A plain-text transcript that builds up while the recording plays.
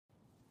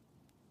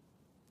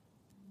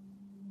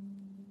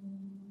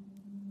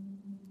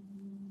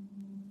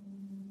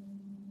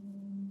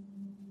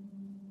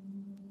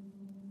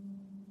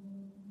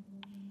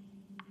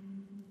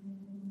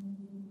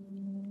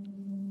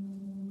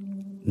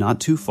Not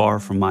too far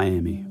from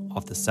Miami,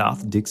 off the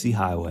South Dixie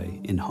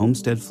Highway in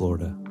Homestead,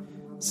 Florida,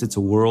 sits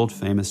a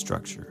world-famous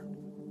structure.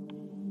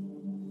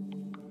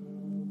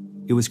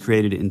 It was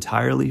created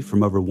entirely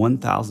from over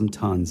 1,000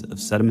 tons of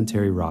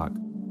sedimentary rock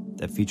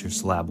that features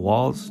slab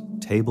walls,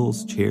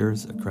 tables,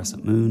 chairs, a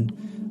crescent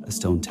moon, a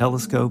stone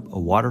telescope, a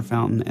water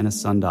fountain, and a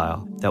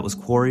sundial that was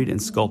quarried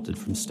and sculpted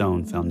from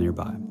stone found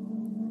nearby.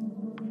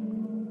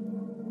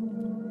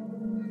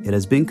 It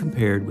has been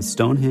compared with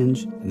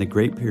Stonehenge and the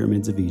Great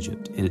Pyramids of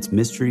Egypt in its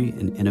mystery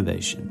and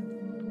innovation.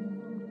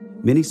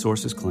 Many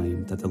sources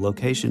claim that the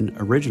location,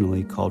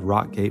 originally called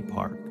Rockgate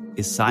Park,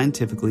 is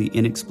scientifically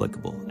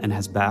inexplicable and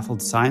has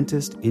baffled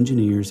scientists,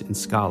 engineers, and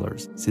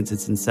scholars since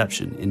its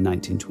inception in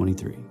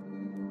 1923.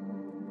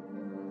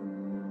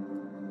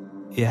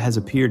 It has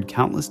appeared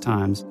countless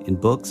times in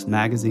books,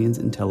 magazines,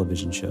 and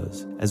television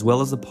shows, as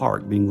well as the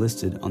park being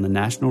listed on the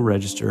National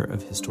Register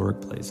of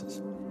Historic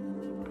Places.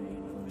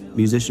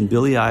 Musician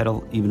Billy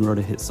Idol even wrote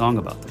a hit song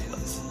about the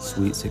place,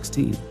 Sweet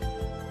 16.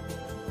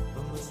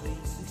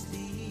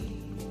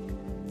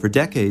 For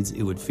decades,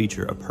 it would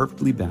feature a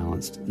perfectly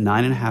balanced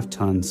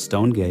 9.5-ton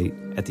stone gate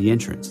at the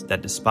entrance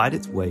that, despite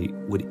its weight,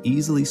 would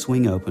easily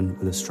swing open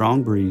with a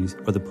strong breeze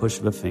or the push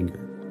of a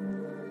finger.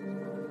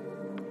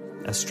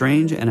 As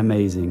strange and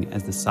amazing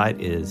as the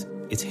site is,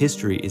 its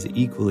history is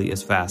equally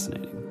as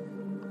fascinating.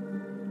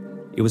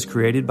 It was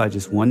created by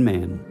just one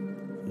man,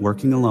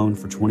 working alone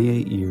for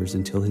 28 years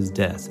until his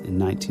death in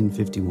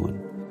 1951.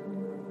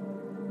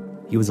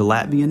 He was a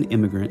Latvian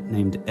immigrant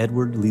named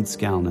Edward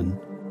Leedskalnin,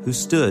 who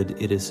stood,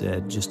 it is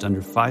said, just under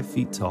 5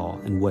 feet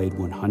tall and weighed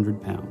 100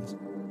 pounds.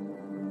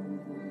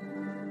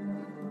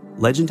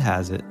 Legend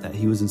has it that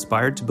he was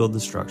inspired to build the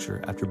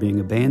structure after being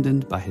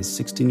abandoned by his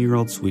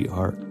 16-year-old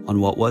sweetheart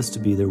on what was to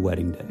be their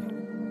wedding day.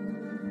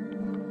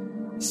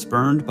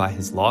 Spurned by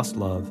his lost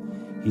love,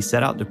 he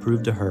set out to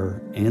prove to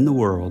her and the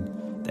world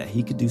that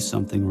he could do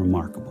something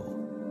remarkable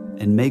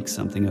and make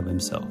something of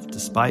himself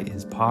despite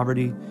his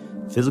poverty,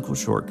 physical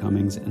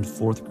shortcomings, and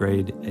 4th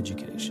grade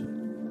education.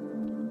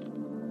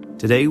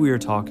 Today we are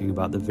talking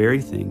about the very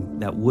thing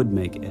that would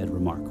make Ed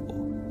remarkable.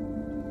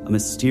 A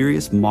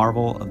mysterious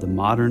marvel of the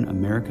modern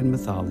American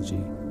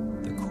mythology,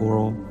 the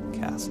Coral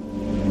Castle.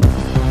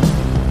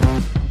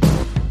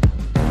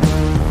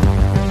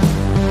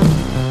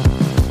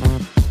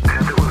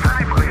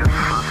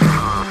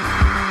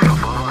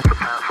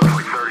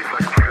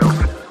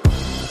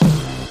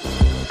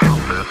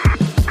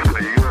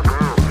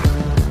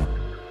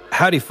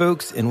 Howdy,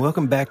 folks, and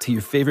welcome back to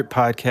your favorite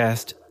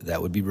podcast,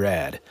 That Would Be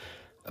Rad,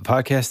 a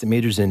podcast that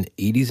majors in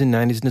 80s and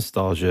 90s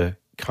nostalgia,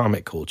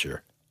 comic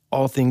culture,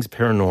 all things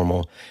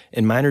paranormal,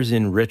 and minors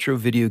in retro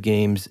video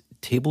games,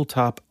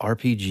 tabletop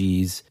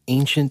RPGs,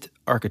 ancient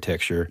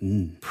architecture,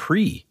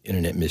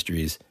 pre-internet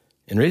mysteries,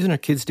 and raising our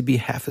kids to be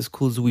half as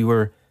cool as we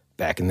were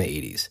back in the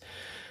 80s.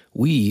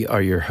 We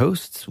are your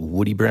hosts,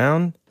 Woody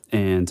Brown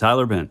And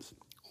Tyler Benz.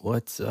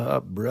 What's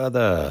up,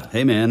 brother?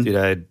 Hey, man. Dude,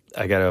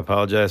 I got to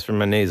apologize for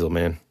my nasal,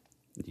 man.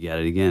 You got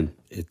it again.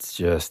 It's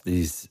just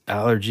these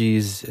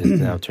allergies has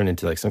now turned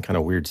into like some kind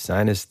of weird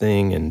sinus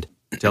thing. And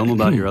Tell them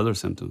about your other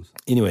symptoms.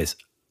 anyways,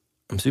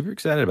 I'm super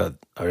excited about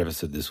our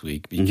episode this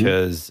week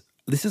because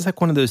this is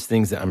like one of those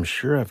things that I'm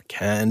sure I've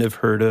kind of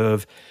heard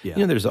of. Yeah. You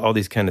know, there's all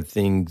these kind of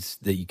things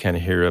that you kind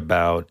of hear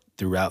about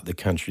throughout the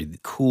country, the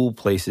cool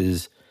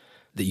places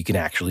that you can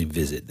actually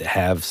visit that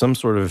have some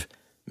sort of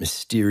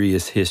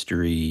mysterious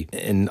history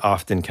and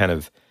often kind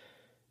of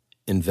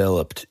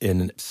enveloped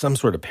in some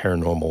sort of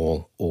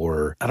paranormal,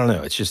 or I don't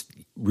know, it's just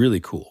really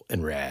cool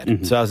and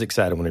rad. So I was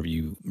excited whenever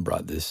you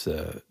brought this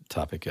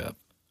topic up.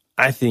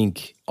 I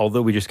think,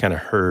 although we just kind of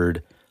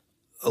heard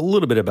a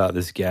little bit about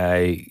this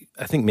guy,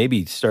 I think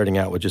maybe starting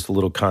out with just a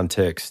little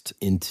context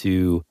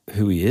into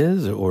who he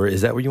is, or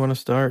is that where you want to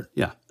start?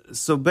 Yeah.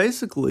 So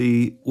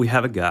basically, we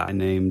have a guy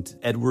named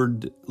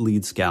Edward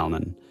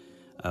Leedskalnin.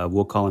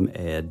 We'll call him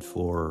Ed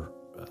for,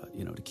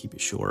 to keep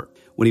it short.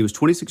 When he was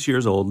 26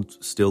 years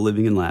old, still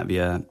living in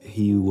Latvia,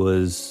 he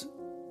was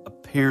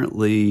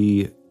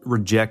apparently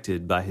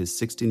rejected by his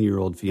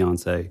 16-year-old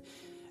fiancée,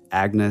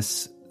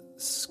 Agnes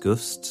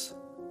Skuvst,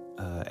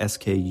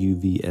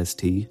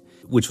 Skuvst,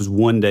 which was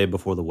one day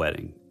before the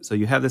wedding. So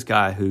you have this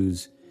guy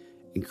who's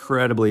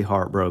incredibly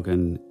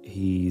heartbroken.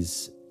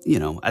 He's,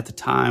 at the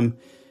time,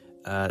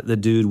 the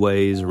dude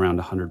weighs around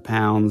 100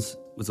 pounds,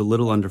 was a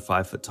little under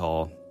 5 foot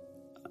tall,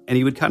 and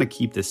he would kind of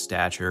keep this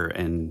stature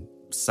and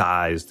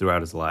size throughout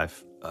his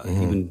life,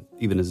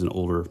 even as an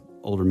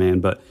older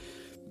man, but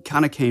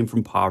kind of came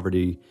from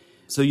poverty.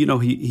 So,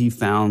 he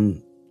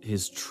found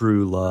his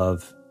true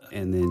love,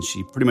 and then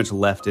she pretty much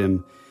left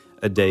him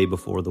a day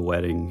before the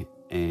wedding.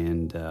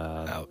 And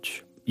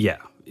Ouch. Yeah,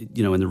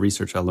 in the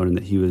research I learned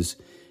that he was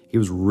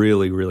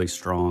really, really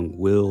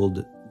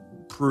strong-willed,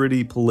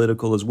 pretty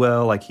political as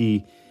well. Like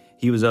he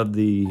was of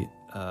the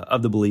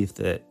belief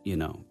that,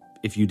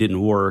 if you didn't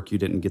work, you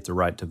didn't get the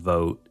right to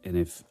vote. And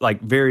if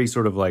very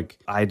sort of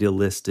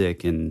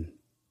idealistic and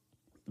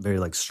very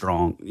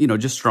strong,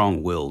 just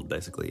strong-willed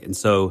basically. And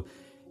so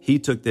he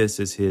took this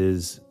as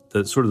his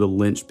the sort of the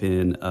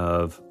linchpin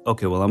of,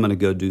 okay, well, I'm going to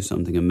go do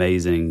something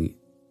amazing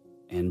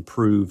and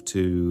prove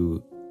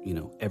to,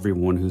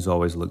 everyone who's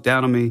always looked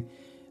down on me,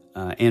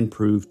 and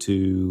prove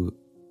to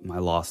my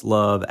lost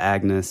love,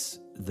 Agnes,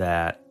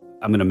 that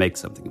I'm going to make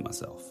something of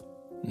myself,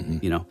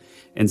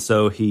 And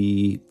so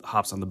he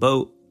hops on the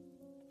boat,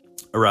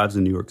 arrives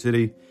in New York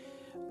City.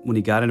 When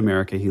he got in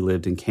America, he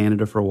lived in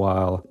Canada for a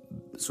while,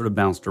 sort of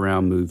bounced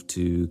around, moved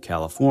to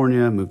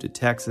California, moved to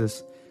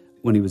Texas.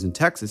 When he was in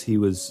Texas, he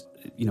was,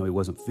 he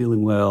wasn't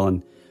feeling well,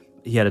 and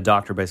he had a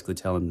doctor basically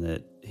tell him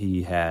that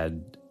he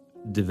had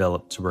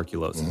developed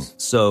tuberculosis.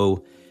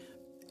 So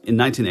in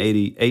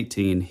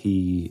 1918,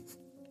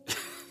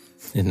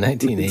 In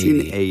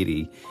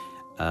 1980,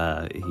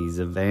 he's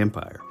a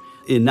vampire.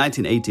 In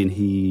 1918,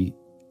 he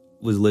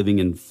was living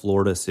in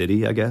Florida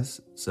City, I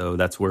guess. So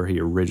that's where he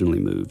originally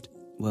moved.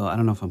 Well, I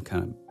don't know if I'm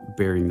kind of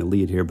burying the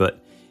lead here,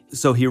 but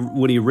so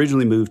when he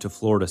originally moved to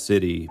Florida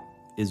City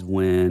is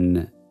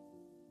when,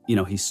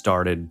 he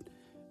started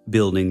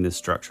building this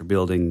structure,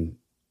 building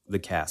the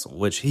castle,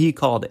 which he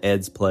called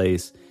Ed's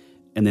Place.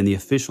 And then the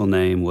official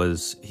name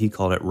was, he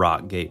called it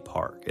Rockgate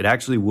Park. It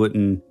actually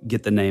wouldn't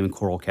get the name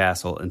Coral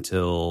Castle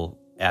until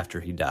after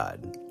he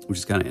died, which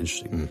is kind of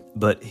interesting.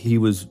 But he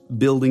was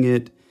building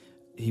it.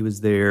 He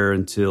was there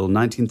until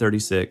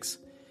 1936.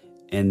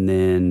 And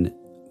then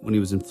when he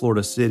was in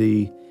Florida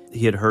City,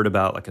 he had heard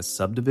about like a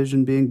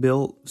subdivision being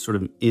built sort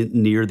of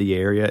near the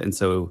area. And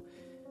so,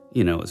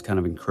 it was kind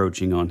of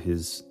encroaching on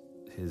his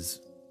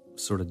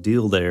sort of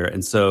deal there.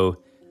 And so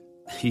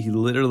he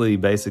literally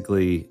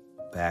basically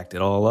backed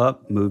it all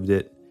up, moved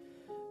it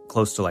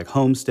close to like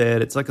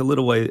Homestead. It's like a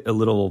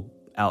little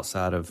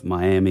outside of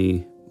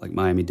Miami, like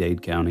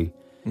Miami-Dade County.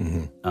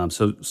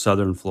 So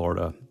southern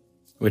Florida.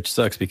 Which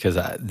sucks because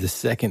the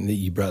second that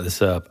you brought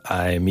this up,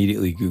 I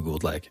immediately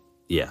Googled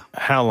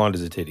how long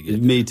does it take to get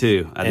there? Me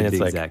too. I and did it's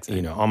the like, exact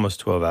same. almost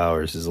 12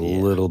 hours is a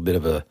little bit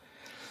of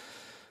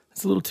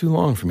it's a little too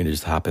long for me to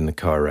just hop in the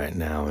car right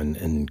now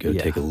and go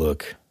take a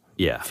look.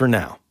 Yeah. For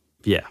now.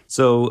 Yeah.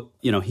 So,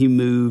 he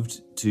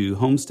moved to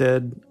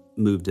Homestead,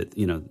 moved at,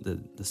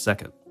 the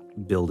second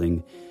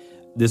building.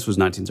 This was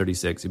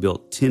 1936. He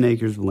built 10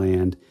 acres of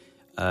land.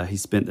 He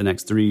spent the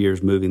next 3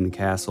 years moving the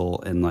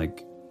castle and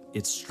like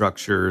its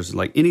structures,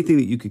 like anything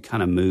that you could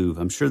kind of move.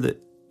 I'm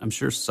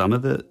sure some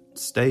of it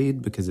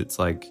stayed because it's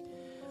like,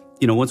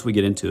 once we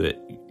get into it,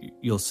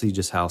 you'll see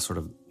just how sort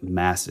of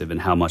massive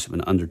and how much of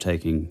an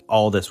undertaking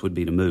all this would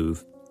be to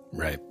move.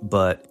 Right.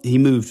 But he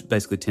moved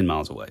basically 10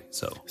 miles away.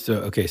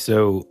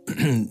 So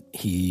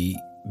he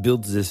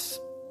builds this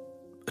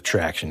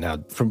attraction. Now,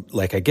 from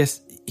I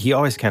guess he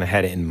always kind of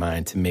had it in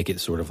mind to make it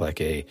sort of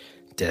like a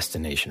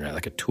destination, right?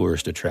 Like a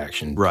tourist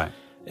attraction. Right.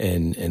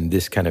 And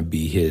this kind of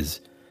be his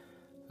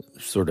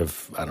sort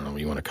of, I don't know what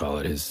you want to call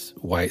it, his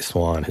white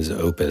swan, his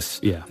opus.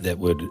 Yeah. That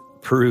would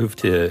prove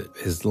to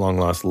his long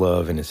lost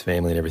love and his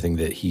family and everything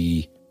that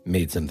he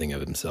made something of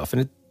himself.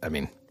 And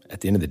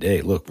at the end of the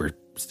day, look, we're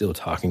still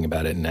talking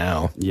about it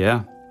now.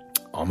 Yeah.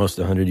 Almost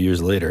 100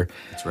 years later.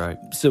 That's right.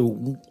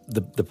 So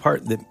the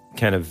part that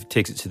kind of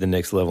takes it to the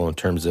next level in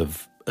terms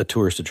of a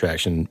tourist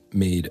attraction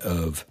made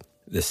of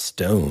the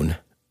stone.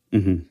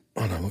 Mm-hmm.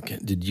 Oh no!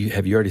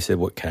 Have you already said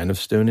what kind of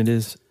stone it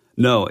is?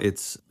 No,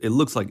 it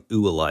looks like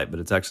oolite, but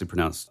it's actually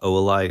pronounced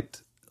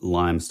oolite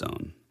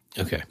limestone.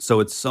 Okay.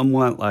 So it's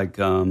somewhat like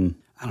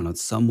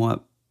it's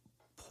somewhat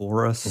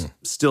porous,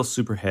 still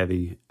super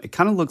heavy. It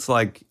kind of looks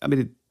like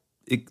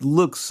it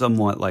looks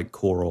somewhat like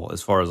coral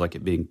as far as like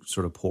it being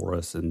sort of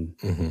porous and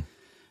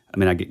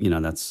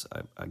that's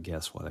I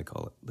guess why they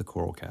call it the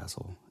Coral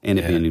Castle and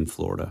it being in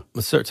Florida.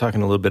 Let's start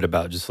talking a little bit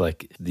about just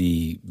like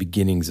the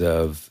beginnings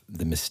of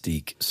the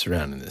mystique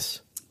surrounding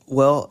this.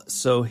 Well,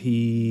 so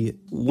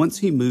once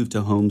he moved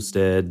to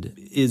Homestead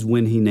is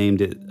when he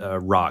named it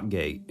Rock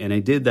Gate, and he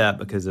did that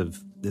because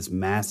of this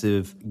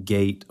massive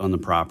gate on the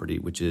property,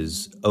 which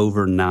is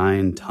over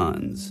 9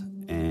 tons,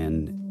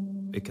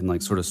 and it can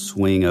like sort of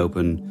swing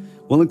open.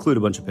 We'll include a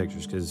bunch of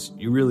pictures because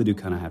you really do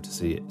kind of have to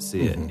see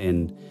it,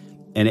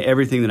 and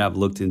everything that I've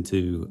looked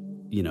into,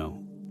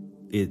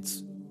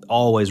 it's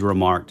always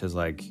remarked as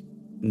like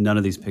none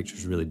of these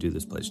pictures really do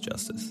this place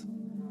justice.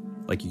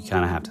 Like you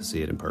kind of have to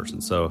see it in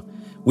person. So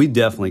we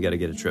definitely got to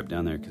get a trip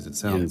down there because it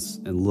sounds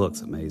and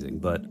looks amazing.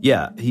 But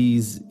yeah,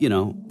 he's,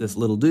 this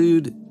little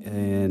dude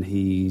and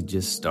he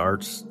just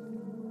starts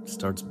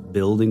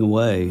building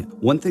away.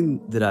 One thing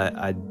that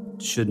I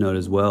should note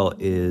as well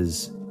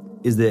is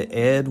that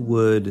Ed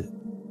would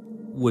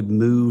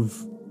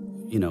move,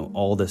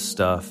 all this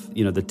stuff,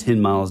 the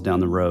 10 miles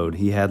down the road.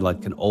 He had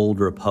like an old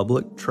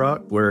Republic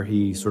truck where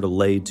he sort of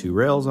laid 2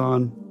 rails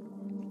on,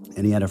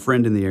 and he had a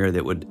friend in the area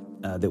that would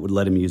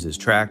let him use his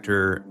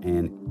tractor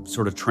and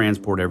sort of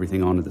transport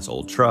everything onto this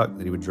old truck,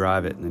 that he would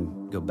drive it and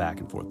then go back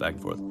and forth.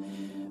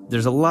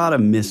 There's a lot of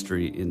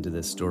mystery into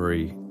this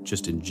story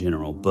just in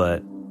general,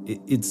 but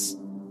it's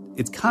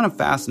kind of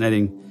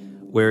fascinating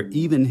where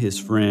even his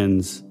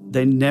friends,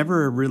 they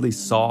never really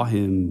saw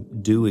him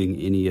doing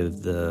any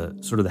of the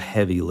sort of the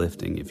heavy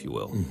lifting, if you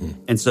will. Mm-hmm.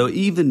 And so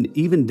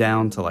even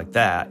down to like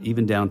that,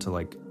 even down to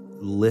like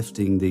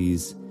lifting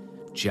these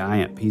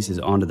giant pieces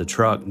onto the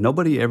truck.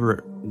 Nobody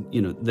ever,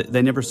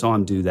 they never saw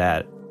him do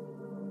that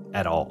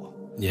at all.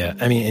 Yeah.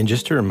 I mean, and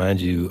just to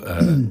remind you,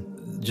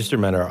 just to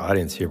remind our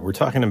audience here, we're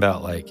talking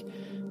about like,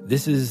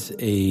 this is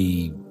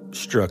a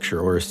structure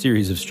or a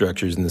series of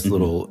structures in this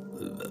little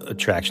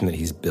attraction that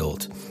he's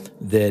built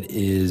that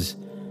is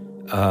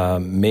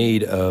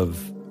made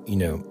of,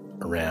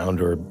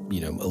 around or, a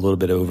little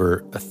bit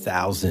over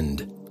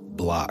 1,000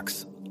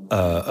 blocks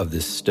of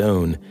this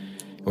stone.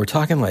 And we're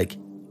talking like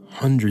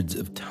hundreds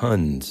of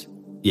tons.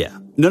 Yeah.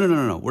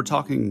 No. We're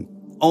talking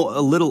a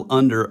little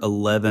under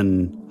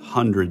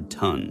 1,100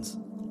 tons.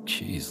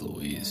 Jeez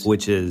Louise.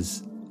 Which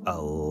is a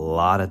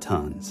lot of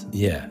tons.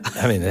 Yeah.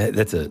 I mean,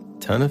 that's a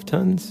ton of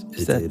tons?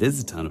 It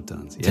is a ton of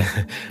tons,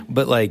 yeah.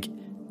 But like,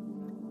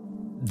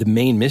 the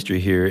main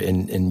mystery here,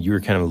 and you were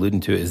kind of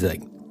alluding to it, is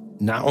like,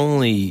 not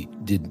only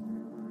did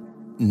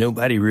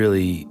nobody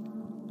really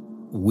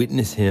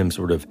witness him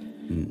sort of,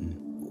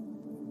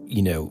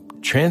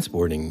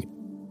 transporting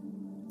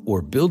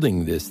or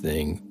building this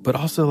thing, but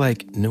also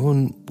like no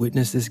one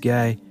witnessed this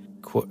guy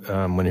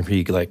whenever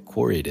he like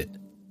quarried it.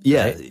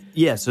 Yeah, right?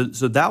 Yeah. So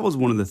that was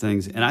one of the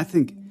things, and I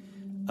think,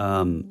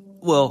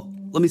 well,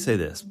 let me say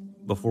this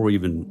before we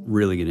even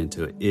really get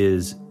into it: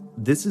 is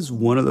this is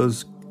one of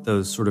those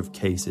sort of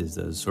cases,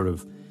 those sort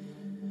of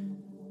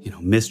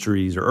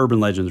mysteries or urban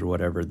legends or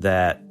whatever,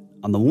 that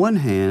on the one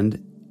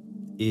hand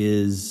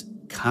is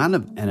kind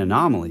of an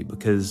anomaly,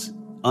 because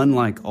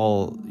unlike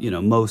all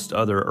most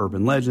other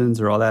urban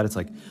legends or all that, it's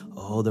like,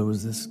 oh, there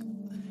was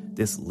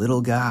this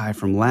little guy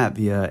from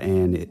Latvia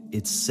and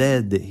it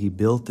said that he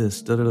built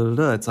this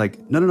da-da-da-da. It's like,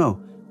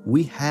 no,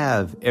 we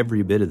have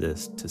every bit of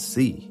this to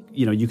see.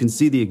 You can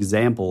see the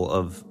example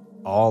of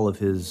all of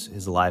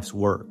his life's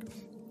work,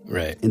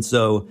 right? And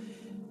so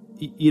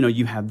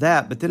you have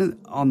that, but then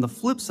on the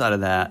flip side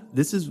of that,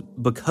 this is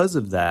because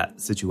of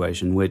that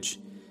situation, which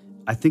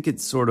I think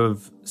it sort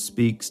of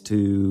speaks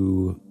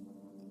to,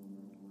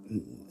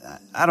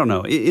 I don't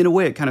know, in a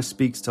way it kind of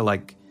speaks to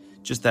like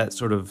just that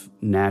sort of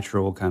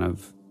natural kind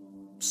of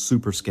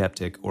super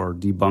skeptic or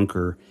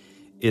debunker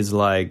is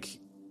like,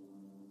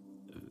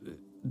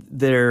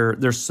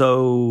 they're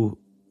so,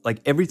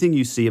 like, everything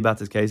you see about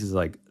this case is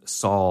like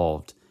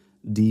solved,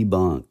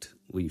 debunked.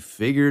 We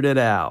figured it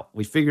out.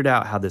 We figured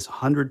out how this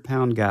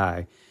 100-pound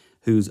guy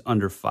who's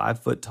under 5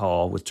 foot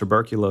tall with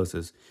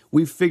tuberculosis,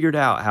 we figured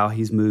out how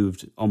he's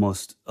moved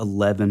almost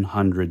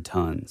 1,100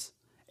 tons.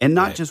 And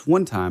not just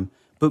one time,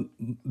 but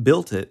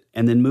built it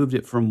and then moved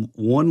it from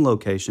one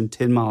location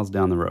 10 miles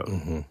down the road.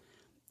 Mm-hmm.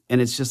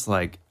 And it's just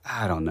like,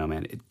 I don't know,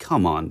 man.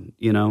 Come on,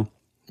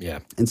 Yeah.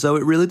 And so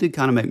it really did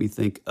kind of make me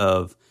think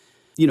of,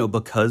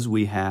 because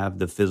we have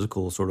the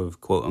physical sort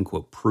of quote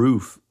unquote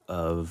proof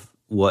of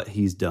what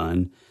he's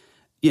done,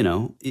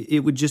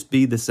 it would just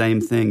be the same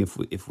thing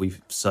if we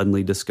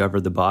suddenly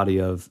discovered the body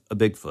of a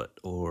Bigfoot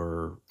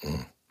or,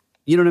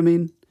 you know what I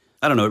mean?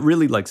 I don't know. It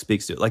really like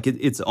speaks to it. Like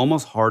it's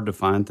almost hard to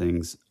find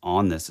things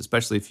on this,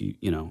 especially if you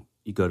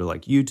go to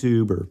like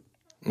YouTube or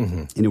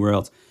anywhere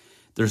else.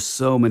 There's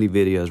so many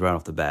videos right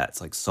off the bat.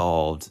 It's like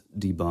solved,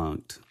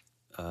 debunked,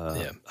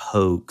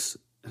 hoax.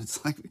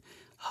 It's like,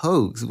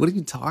 hoax? What are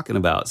you talking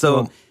about?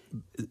 So,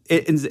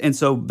 and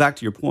so back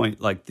to your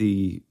point, like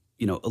the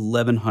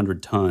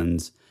 1,100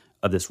 tons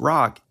of this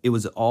rock, it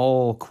was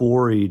all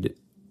quarried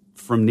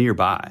from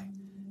nearby,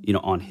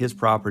 on his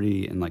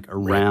property and like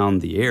around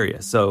the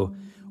area. So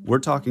we're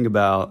talking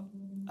about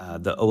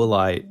the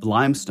oolite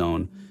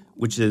limestone,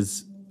 which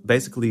is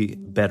basically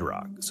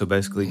bedrock. So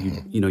basically,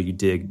 you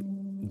dig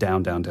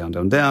down,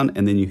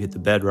 and then you hit the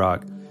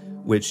bedrock,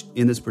 which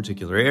in this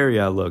particular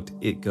area I looked,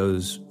 it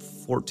goes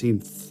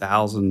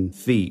 14,000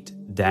 feet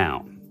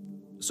down.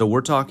 So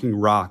we're talking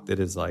rock that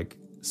is like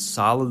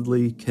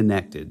solidly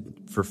connected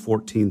for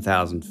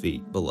 14,000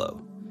 feet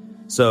below.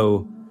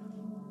 So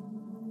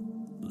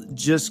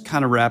just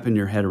kind of wrapping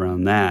your head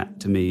around that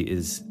to me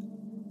is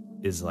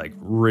like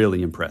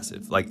really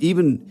impressive. Like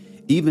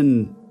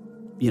even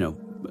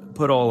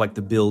put all like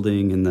the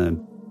building and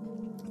the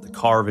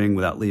carving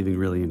without leaving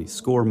really any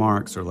score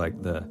marks, or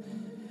like the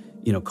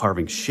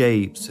carving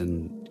shapes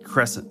and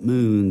crescent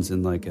moons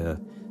and like a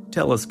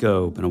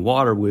telescope and a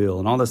water wheel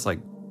and all this like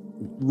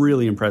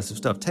really impressive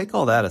stuff. Take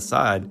all that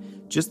aside,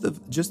 just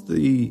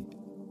the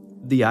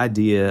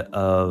idea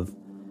of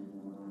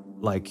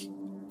like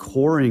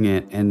coring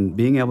it and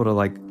being able to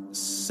like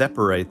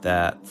separate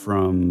that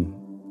from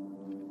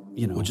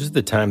well, just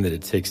the time that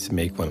it takes to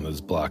make one of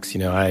those blocks.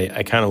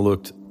 I kind of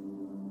looked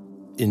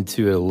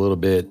into it a little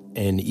bit,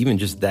 and even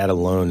just that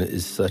alone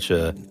is such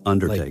a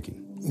undertaking.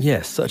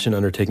 Such an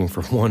undertaking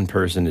for one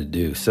person to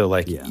do. So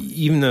like,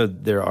 even though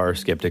there are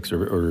skeptics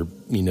or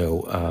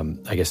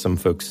I guess some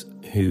folks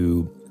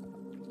who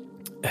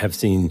have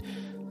seen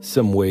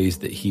some ways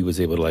that he was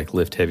able to like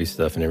lift heavy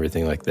stuff and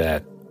everything like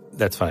that,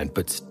 that's fine.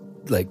 But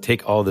like,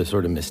 take all the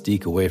sort of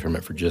mystique away from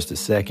it for just a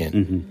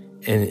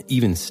second. And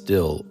even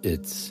still,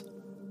 it's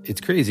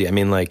crazy. I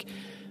mean, like,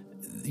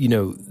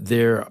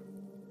 there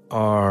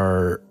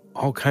are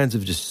all kinds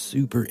of just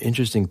super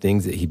interesting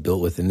things that he built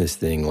within this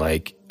thing.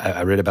 Like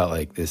I read about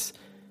like this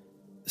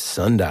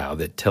sundial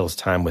that tells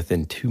time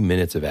within 2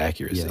 minutes of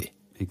accuracy.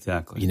 Yeah,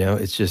 exactly. You know,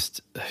 it's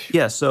just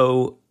Yeah,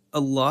 so a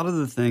lot of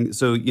the things,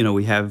 so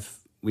we have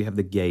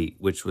the gate,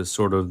 which was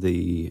sort of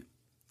the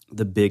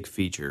big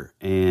feature,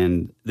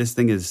 and this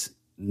thing is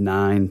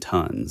 9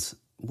 tons.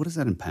 What is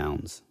that in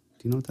pounds?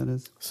 Do you know what that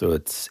is? so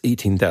it's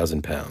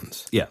 18,000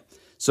 pounds. Yeah.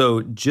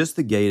 So just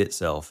the gate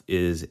itself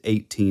is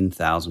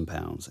 18,000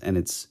 pounds, and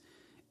it's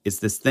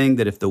this thing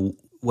that up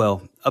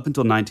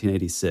until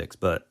 1986,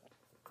 but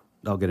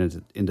I'll get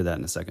into that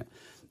in a second.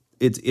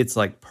 It's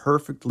like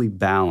perfectly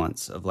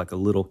balanced of like a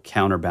little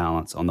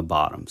counterbalance on the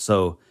bottom.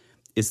 So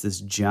it's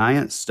this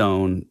giant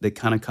stone that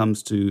kind of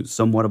comes to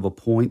somewhat of a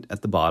point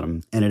at the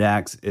bottom, and it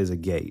acts as a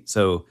gate.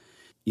 So,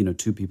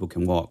 2 people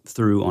can walk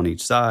through on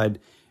each side,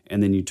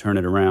 and then you turn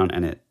it around,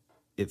 and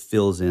it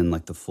fills in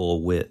like the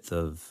full width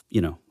of,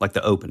 like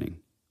the opening,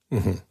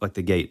 like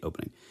the gate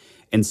opening.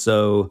 And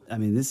so,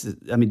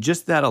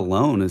 just that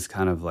alone is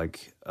kind of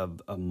like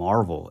a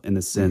marvel in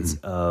the sense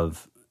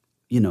of,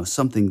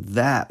 something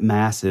that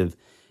massive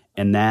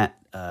and that,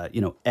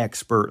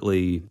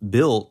 expertly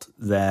built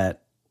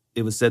that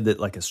it was said that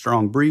like a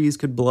strong breeze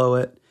could blow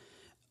it,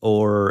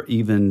 or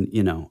even,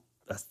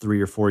 a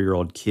 3 or 4 year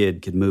old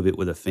kid could move it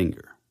with a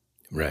finger.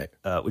 Right.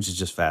 Which is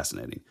just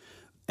fascinating.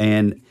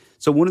 And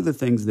so one of the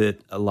things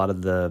that a lot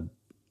of the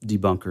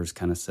debunkers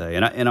kind of say,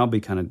 and I'll be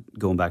kind of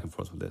going back and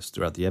forth with this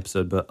throughout the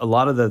episode, but a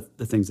lot of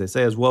the things they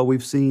say is, well,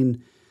 we've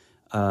seen,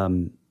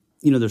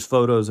 there's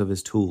photos of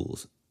his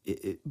tools,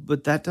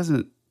 but that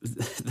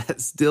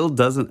still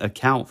doesn't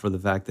account for the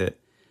fact that,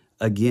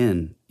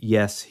 again,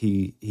 yes,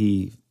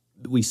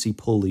 we see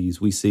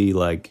pulleys, we see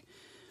like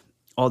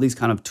all these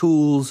kind of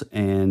tools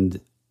and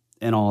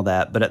all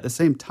that, but at the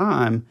same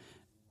time,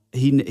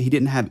 he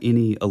didn't have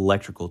any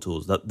electrical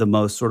tools. The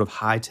most sort of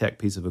high-tech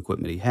piece of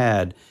equipment he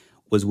had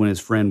was when his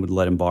friend would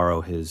let him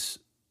borrow his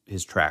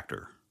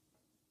tractor,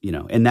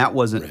 and that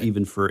wasn't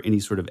even for any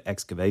sort of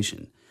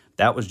excavation.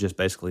 That was just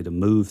basically to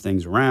move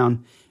things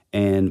around,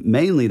 and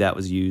mainly that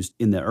was used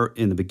in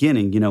the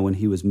beginning, when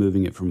he was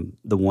moving it from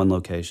the one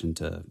location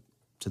to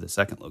the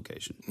second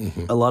location.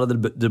 Mm-hmm. A lot of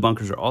the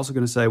debunkers are also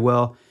going to say,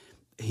 well,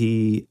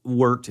 he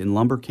worked in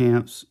lumber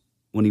camps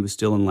when he was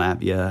still in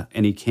Latvia,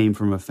 and he came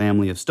from a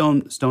family of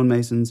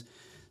stonemasons.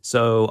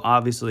 So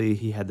obviously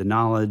he had the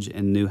knowledge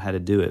and knew how to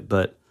do it,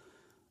 but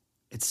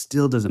it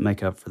still doesn't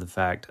make up for the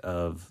fact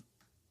of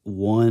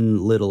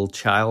one little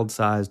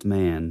child-sized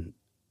man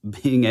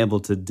being able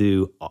to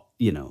do,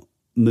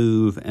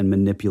 move and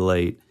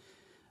manipulate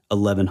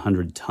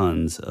 1,100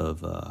 tons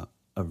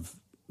of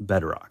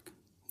bedrock.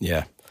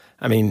 Yeah.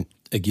 I mean,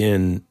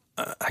 again,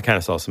 I kind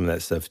of saw some of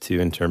that stuff too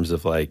in terms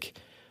of like,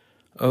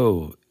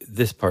 oh,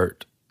 this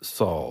part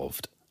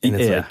solved. And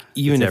it's like,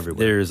 even if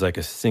everywhere. There's like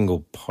a single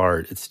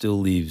part, it still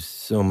leaves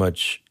so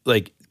much.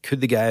 Like, could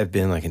the guy have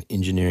been like an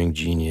engineering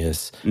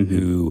genius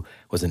who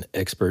was an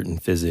expert in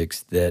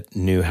physics that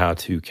knew how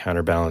to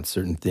counterbalance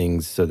certain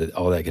things so that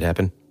all that could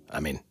happen?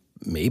 I mean,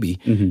 maybe,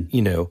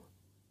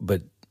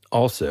 but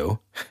also,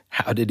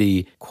 how did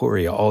he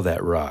quarry all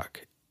that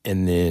rock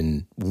and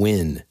then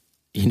win?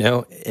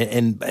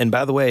 And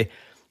by the way,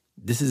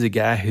 this is a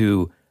guy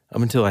who,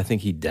 up until I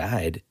think he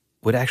died,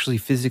 would actually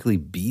physically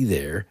be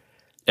there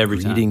every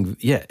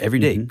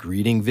day,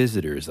 greeting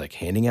visitors, like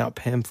handing out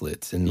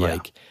pamphlets and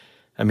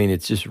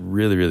it's just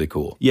really, really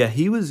cool. Yeah,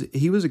 he was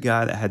a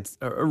guy that had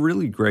a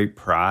really great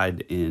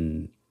pride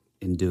in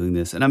doing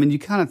this. And I mean, you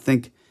kind of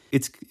think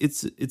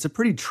it's a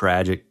pretty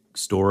tragic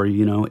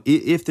story,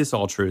 if this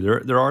all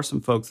true. There are some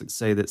folks that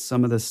say that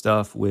some of the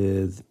stuff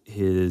with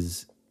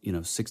his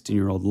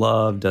 16-year-old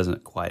love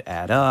doesn't quite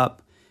add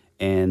up,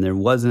 and there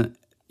wasn't,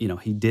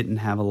 he didn't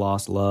have a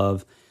lost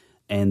love,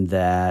 and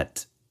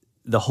that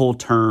the whole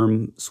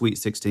term Sweet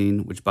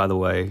 16, which, by the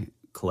way,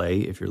 Clay,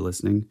 if you're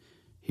listening,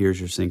 here's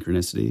your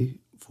synchronicity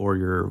for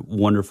your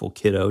wonderful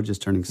kiddo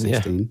just turning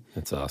 16. Yeah,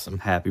 that's awesome.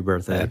 Happy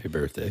birthday. Happy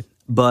birthday.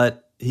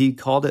 But he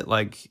called it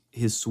like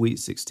his Sweet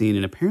 16,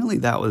 and apparently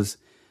that was,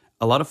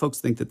 a lot of folks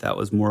think that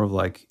was more of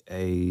like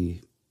a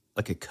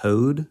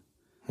code.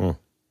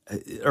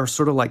 Or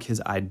sort of like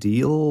his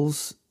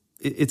ideals.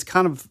 It's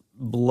kind of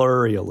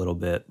blurry a little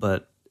bit,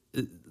 but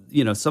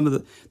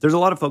there's a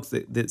lot of folks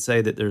that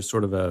say that there's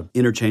sort of a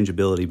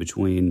interchangeability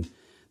between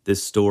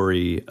this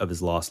story of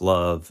his lost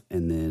love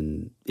and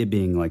then it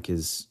being like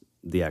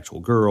the actual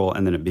girl,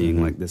 and then it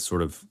being like this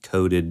sort of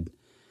coded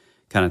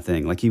kind of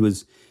thing. Like he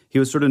was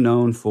sort of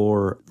known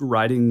for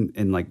writing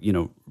and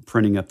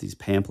printing up these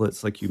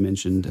pamphlets, like you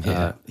mentioned.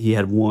 Yeah. He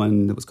had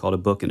one that was called A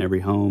Book in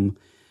Every Home,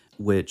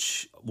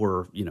 which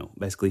were,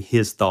 basically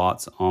his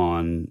thoughts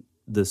on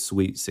the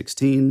Sweet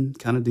 16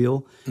 kind of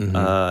deal,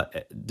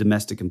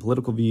 domestic and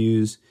political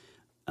views.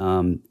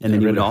 And then I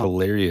read a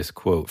hilarious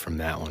quote from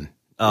that one.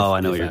 Oh, I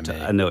know what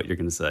you're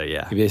going to say.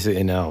 Yeah. He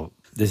basically,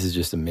 this is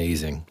just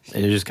amazing.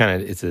 And you're just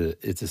kind of,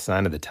 it's a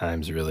sign of the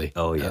times, really.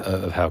 Oh, yeah.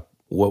 Of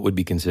what would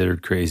be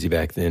considered crazy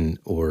back then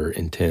or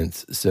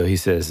intense. So he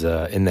says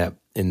in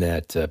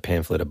that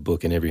pamphlet, A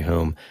Book in Every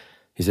Home,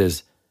 he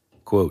says,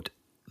 quote,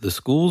 "The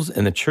schools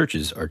and the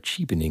churches are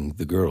cheapening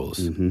the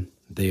girls.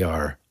 They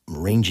are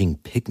arranging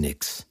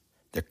picnics.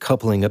 They're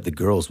coupling up the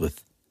girls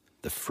with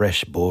the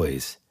fresh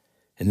boys,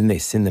 and then they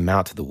send them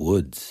out to the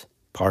woods,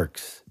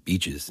 parks,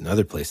 beaches, and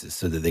other places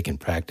so that they can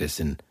practice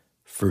in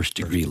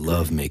first-degree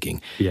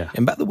lovemaking. Yeah.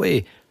 And by the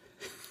way,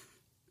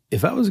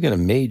 if I was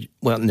going to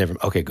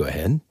okay, go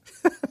ahead.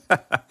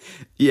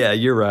 Yeah,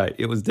 you're right.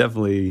 It was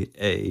definitely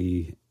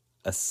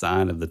a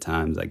sign of the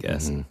times, I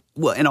guess. Mm-hmm.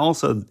 Well, and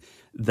also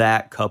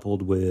that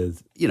coupled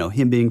with,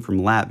 him being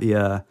from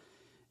Latvia,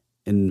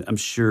 and I'm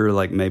sure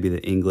like maybe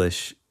the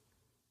English,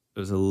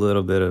 there was a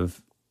little bit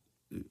of,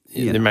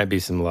 there might be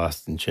some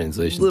lost in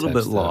translation. A little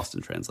bit stuff. lost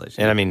in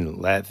translation. And I mean,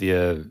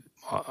 Latvia,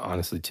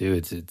 honestly, too,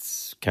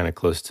 it's kind of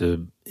close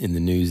to in the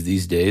news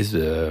these days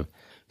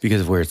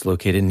because of where it's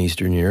located in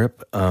Eastern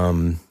Europe.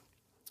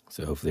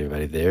 So hopefully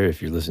everybody there,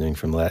 if you're listening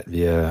from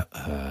Latvia,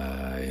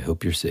 I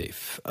hope you're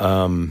safe.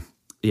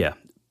 Yeah.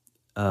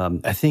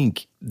 I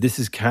think this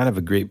is kind of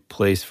a great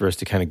place for us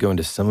to kind of go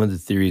into some of the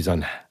theories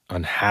on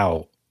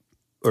how,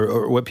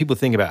 or what people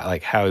think about,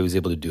 like how he was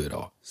able to do it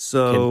all.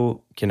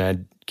 So can I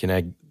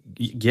dive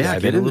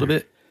get in a little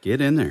bit?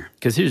 Get in there.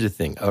 Because here's the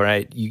thing, all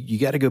right? You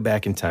got to go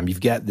back in time.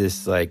 You've got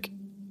this,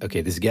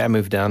 okay, this guy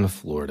moved down to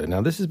Florida.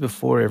 Now, this is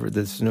before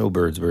the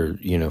snowbirds were,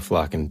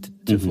 flocking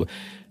to Florida.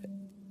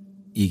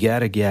 You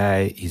got a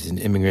guy, he's an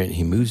immigrant.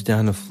 He moves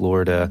down to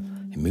Florida.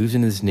 He moves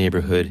into this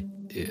neighborhood.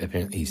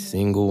 Apparently, he's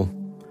single.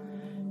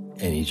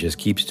 And he just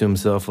keeps to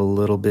himself a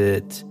little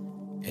bit.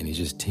 And he's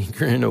just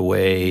tinkering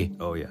away.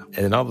 Oh, yeah. And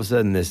then all of a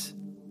sudden, this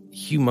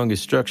humongous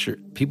structure,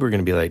 people are going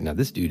to be like, now,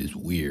 this dude is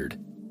weird.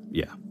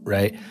 Yeah.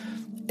 Right?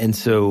 And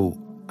so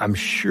I'm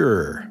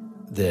sure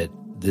that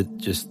the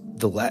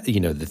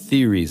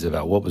theories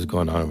about what was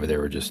going on over there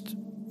were just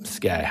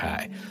sky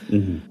high.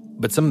 Mm-hmm.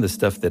 But some of the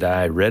stuff that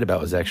I read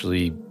about was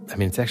actually,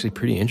 it's actually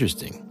pretty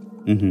interesting.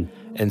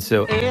 Mm-hmm. And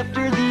so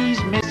after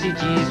these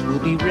messages, we'll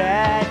be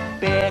right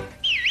back.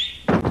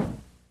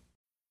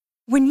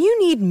 When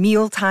you need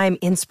mealtime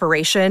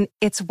inspiration,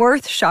 it's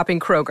worth shopping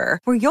Kroger,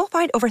 where you'll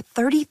find over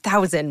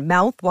 30,000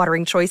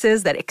 mouth-watering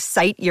choices that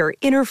excite your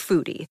inner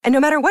foodie. And no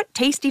matter what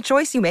tasty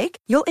choice you make,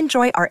 you'll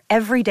enjoy our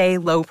everyday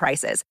low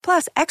prices,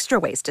 plus extra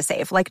ways to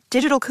save, like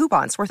digital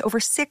coupons worth over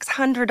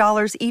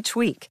 $600 each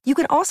week. You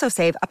can also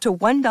save up to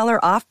 $1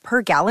 off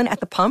per gallon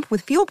at the pump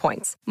with fuel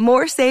points.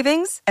 More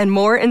savings and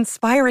more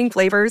inspiring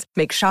flavors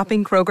make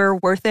shopping Kroger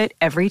worth it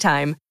every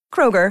time.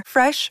 Kroger,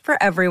 fresh for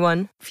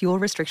everyone. Fuel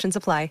restrictions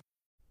apply.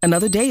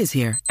 Another day is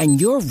here,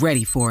 and you're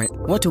ready for it.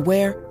 What to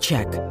wear?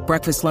 Check.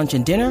 Breakfast, lunch,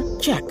 and dinner?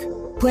 Check.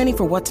 Planning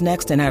for what's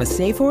next and how to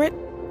save for it?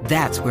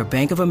 That's where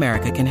Bank of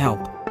America can help.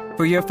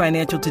 For your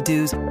financial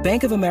to-dos,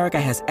 Bank of America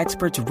has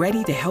experts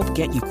ready to help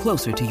get you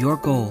closer to your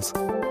goals.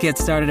 Get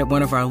started at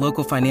one of our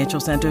local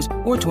financial centers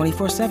or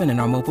 24/7 in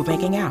our mobile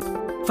banking app.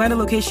 Find a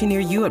location near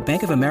you at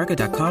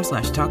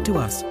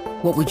bankofamerica.com/talktous.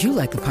 What would you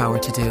like the power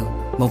to do?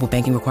 Mobile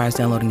banking requires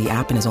downloading the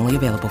app and is only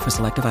available for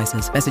select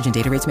devices. Message and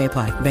data rates may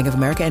apply. Bank of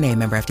America N.A.,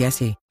 member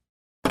FDIC.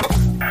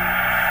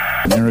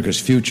 America's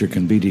future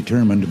can be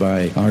determined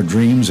by our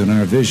dreams and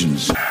our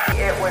visions.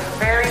 It was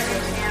very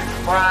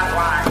intense, bright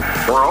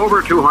light. For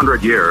over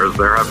 200 years,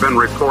 there have been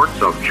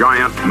reports of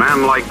giant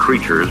man-like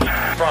creatures.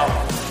 From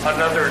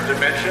another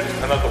dimension,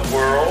 another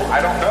world,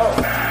 I don't know.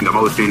 The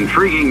most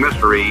intriguing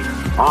mystery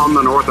on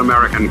the North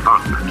American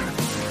continent.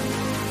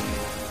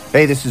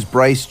 Hey, this is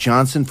Bryce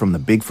Johnson from the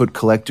Bigfoot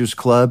Collectors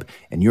Club,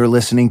 and you're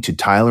listening to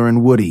Tyler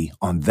and Woody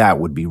on That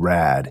Would Be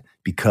Rad,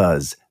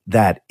 because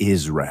that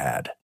is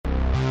rad.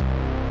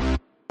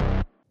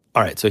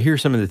 All right, so here are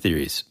some of the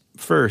theories.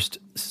 First,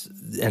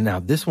 and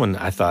now this one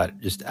I thought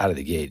just out of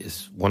the gate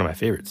is one of my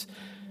favorites.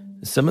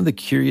 Some of the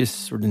curious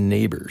sort of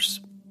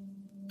neighbors,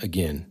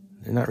 again,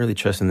 they're not really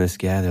trusting this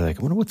guy. They're like,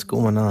 I wonder what's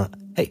going on.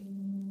 Hey,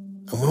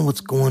 I wonder what's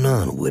going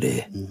on,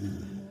 Woody.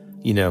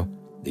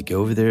 Mm-hmm. They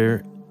go over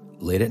there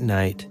late at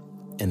night,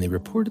 and they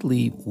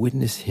reportedly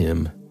witness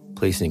him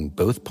placing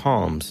both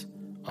palms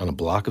on a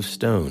block of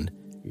stone.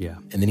 Yeah.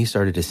 And then he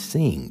started to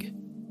sing.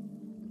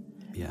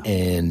 Yeah.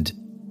 And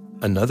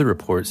another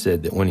report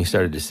said that when he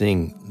started to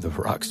sing, the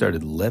rock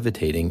started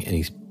levitating, and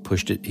he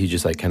pushed it. He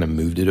just kind of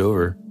moved it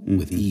over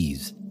with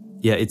ease.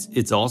 Yeah,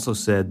 it's also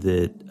said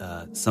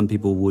that some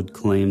people would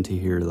claim to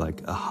hear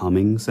like a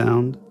humming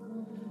sound.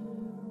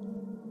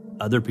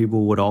 Other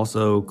people would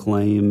also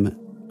claim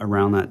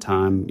around that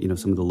time,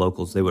 some of the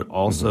locals, they would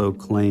also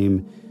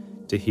claim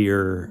to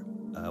hear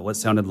what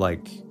sounded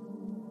like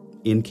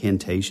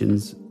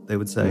incantations, they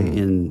would say,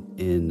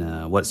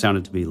 in what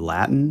sounded to be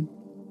Latin.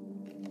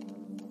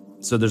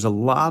 So there's a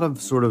lot of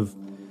sort of,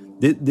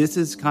 this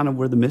is kind of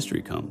where the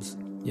mystery comes.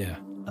 Yeah.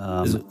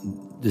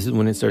 This is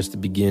when it starts to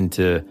begin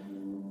to,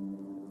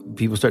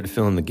 people start to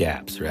fill in the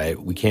gaps,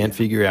 right? We can't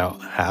figure out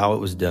how it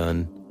was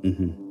done.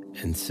 Mm-hmm.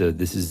 And so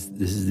this is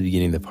the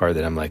beginning of the part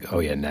that I'm like, oh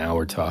yeah, now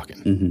we're talking.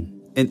 Mm-hmm.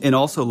 And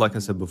also, like I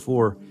said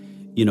before,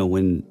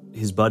 when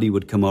his buddy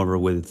would come over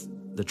with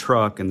the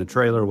truck and the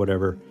trailer or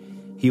whatever,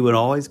 he would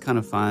always kind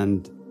of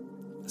find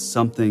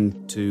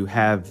something to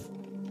have,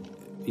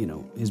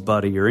 his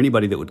buddy or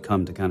anybody that would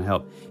come to kind of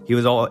help. He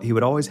would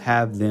always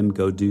have them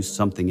go do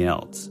something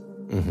else.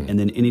 and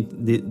then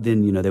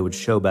then they would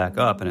show back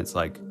up, and it's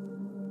like,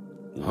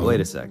 wait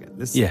a second,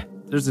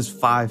 there's this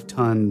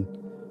 5-ton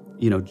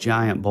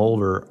giant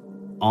boulder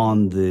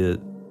on the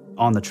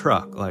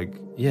truck. Like,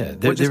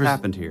 what just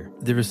happened here?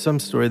 There was some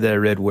story that I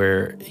read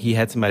where he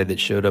had somebody that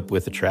showed up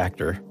with a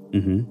tractor,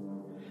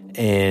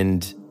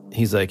 and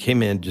he's like, "Hey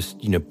man, just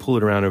pull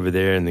it around over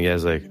there," and the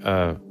guy's like,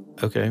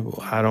 "Okay, well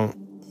I don't,"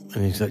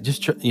 and he's like,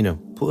 "Just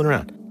pull it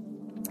around,"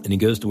 and he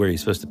goes to where he's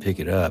supposed to pick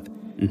it up,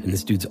 and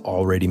this dude's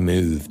already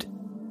moved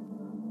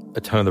a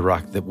ton of the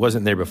rock that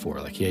wasn't there before.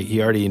 Like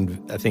he already,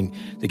 I think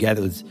the guy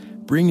that was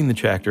bringing the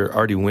tractor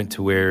already went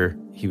to where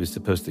he was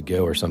supposed to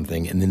go or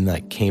something, and then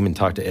like came and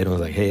talked to Ed and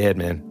was like, "Hey Ed,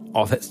 man,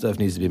 all that stuff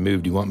needs to be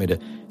moved. Do you want me to?"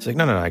 He's like,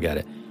 No, I got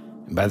it.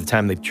 And by the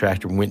time the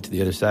tractor went to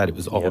the other side, it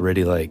was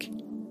already like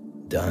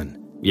done.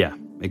 Yeah,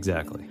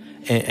 exactly.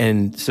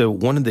 And so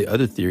one of the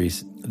other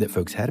theories that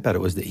folks had about it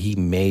was that he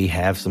may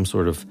have some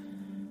sort of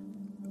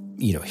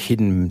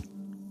hidden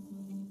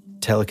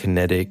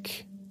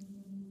telekinetic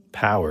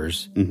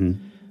powers.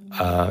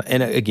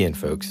 And again,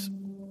 folks,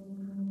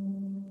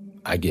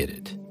 I get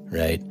it,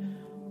 right?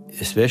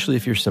 Especially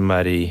if you're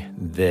somebody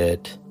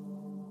that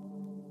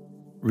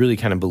really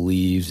kind of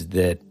believes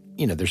that,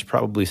 there's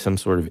probably some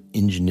sort of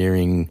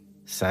engineering,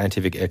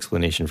 scientific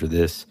explanation for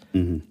this.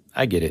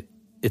 I get it.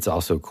 It's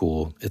also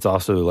cool. It's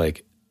also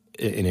like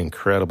an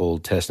incredible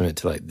testament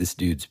to like this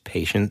dude's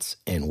patience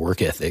and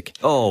work ethic.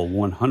 Oh,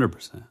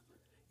 100%.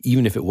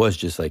 Even if it was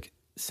just like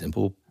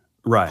simple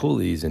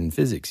pulleys and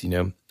physics,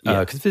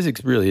 because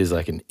physics really is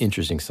like an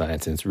interesting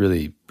science, and it's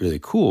really, really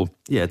cool.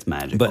 Yeah, it's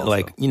magic. But also.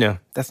 like,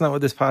 that's not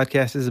what this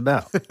podcast is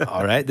about.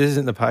 All right? This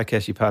isn't the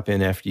podcast you pop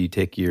in after you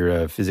take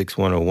your Physics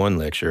 101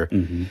 lecture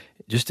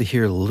just to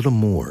hear a little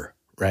more,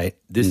 right?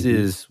 This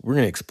is, we're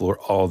going to explore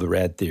all the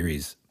rad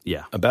theories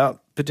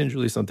about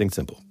potentially something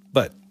simple.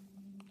 But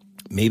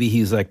maybe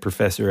he's like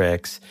Professor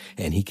X,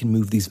 and he can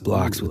move these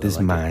blocks with his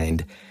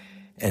mind.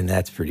 And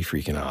that's pretty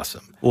freaking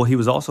awesome. Well, he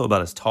was also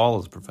about as tall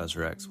as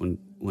Professor X when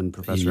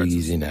Professor X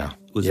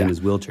was in his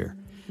wheelchair.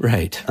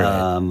 Right.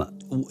 The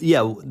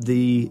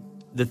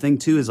thing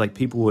too is like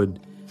people would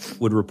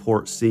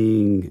report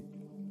seeing,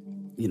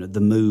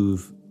 the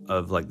move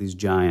of like these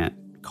giant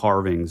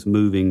carvings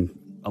moving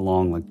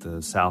along like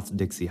the South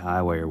Dixie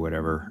Highway or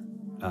whatever,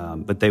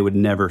 but they would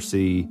never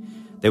see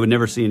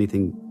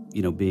anything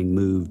being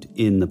moved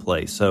in the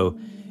place. So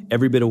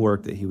every bit of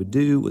work that he would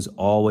do was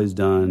always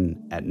done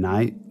at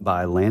night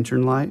by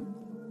lantern light.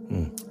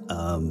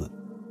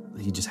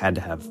 He just had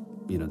to have,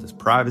 this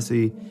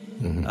privacy,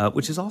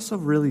 which is also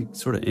really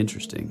sort of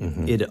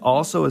interesting. It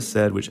also is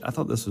said, which I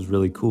thought this was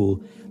really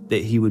cool,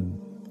 that he would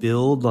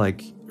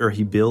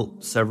he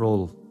built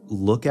several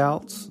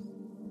lookouts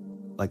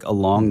like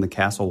along the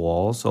castle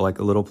walls. So like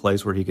a little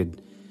place where he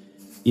could,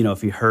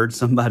 if he heard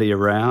somebody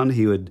around,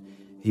 he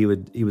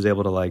was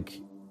able to like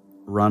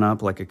run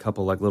up like a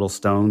couple like little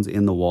stones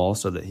in the wall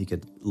so that he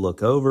could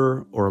look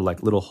over, or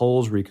like little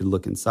holes where he could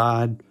look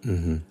inside.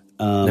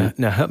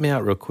 Now help me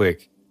out real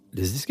quick.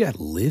 Does this guy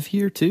live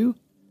here too?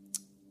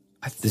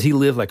 Does he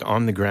live like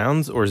on the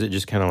grounds, or is it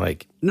just kind of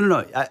like...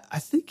 No. I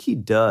think he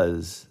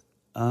does.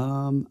 I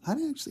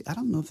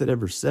don't know if it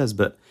ever says,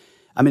 but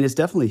I mean, it's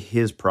definitely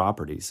his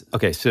properties.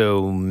 Okay,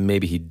 so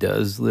maybe he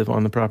does live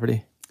on the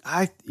property?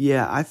 I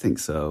think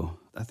so.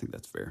 I think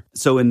that's fair.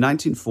 So in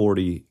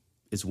 1940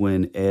 is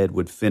when Ed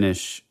would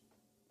finish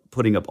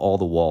putting up all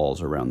the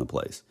walls around the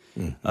place.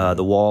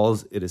 The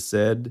walls, it is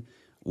said,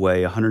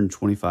 weigh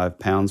 125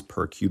 pounds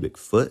per cubic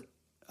foot.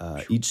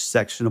 Each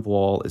section of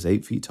wall is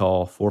 8 feet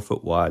tall, 4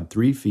 foot wide,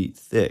 3 feet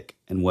thick,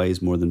 and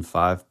weighs more than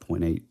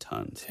 5.8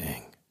 tons.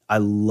 Dang. I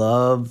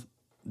love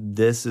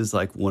this. Is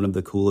like one of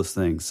the coolest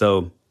things.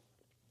 So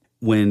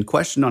when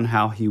questioned on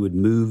how he would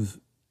move,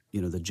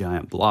 the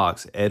giant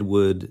blocks,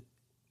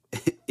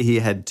 he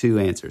had two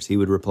answers. He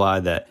would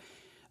reply that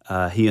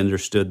he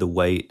understood the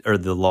weight or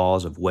the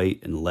laws of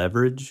weight and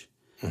leverage,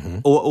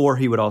 or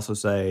he would also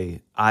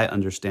say, I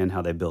understand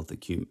how they built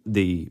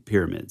the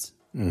pyramids,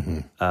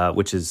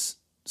 which is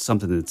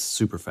something that's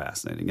super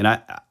fascinating. And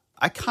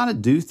I kind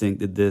of do think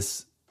that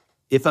this,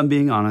 if I'm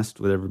being honest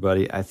with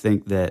everybody, I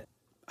think that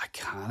I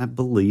kind of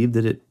believe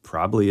that it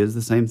probably is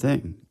the same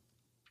thing.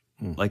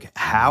 Like,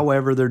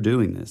 however they're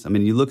doing this. I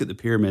mean, you look at the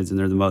pyramids and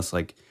they're the most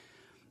like,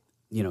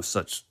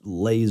 such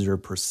laser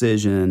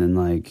precision, and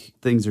like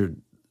things are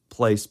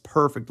placed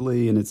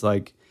perfectly. And it's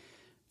like,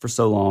 for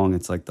so long,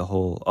 it's like the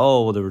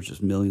whole, there were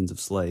just millions of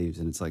slaves.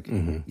 And it's like,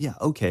 yeah,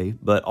 okay.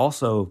 But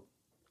also,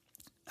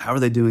 how are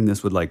they doing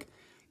this with like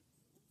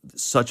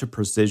such a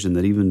precision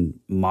that even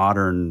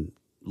modern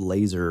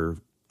laser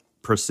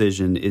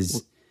precision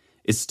is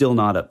still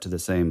not up to the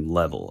same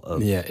level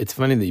of... Yeah, it's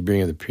funny that you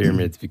bring up the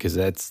pyramids because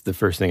that's the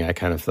first thing I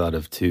kind of thought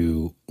of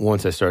too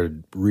once I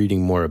started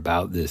reading more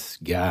about this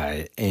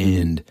guy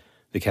and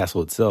the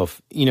castle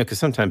itself. Because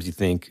sometimes you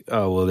think,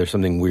 there's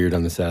something weird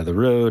on the side of the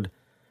road,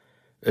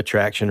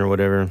 attraction or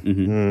whatever.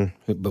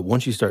 But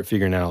once you start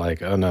figuring out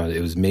like, oh no, it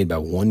was made by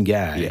one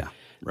guy. Yeah,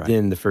 right.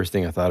 Then the first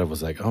thing I thought of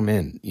was like, oh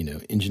man,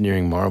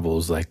 engineering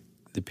marvels like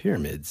the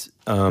pyramids.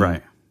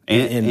 Right.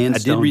 And I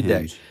did read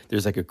that. Stonehenge.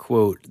 There's like a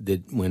quote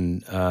that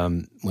when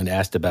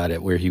asked about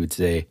it, where he would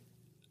say,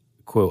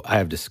 quote, "I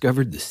have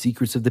discovered the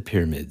secrets of the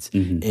pyramids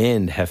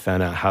and have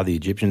found out how the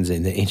Egyptians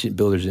and the ancient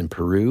builders in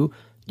Peru,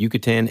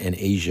 Yucatan, and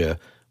Asia,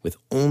 with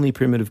only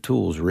primitive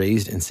tools,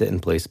 raised and set in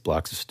place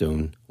blocks of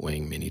stone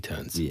weighing many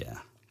tons." Yeah.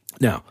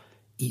 Now,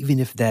 even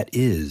if that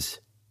is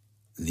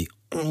the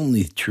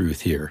only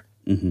truth here,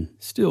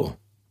 still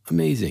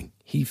amazing.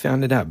 He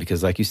found it out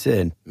because, like you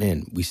said,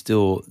 man,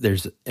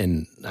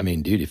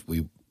 dude, if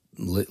we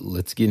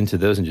let's get into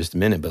those in just a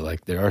minute. But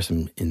like, there are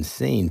some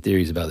insane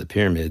theories about the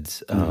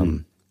pyramids.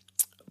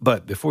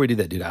 But before we do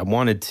that, dude, I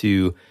wanted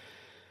to.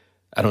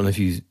 I don't know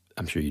if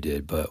I'm sure you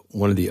did, but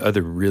one of the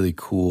other really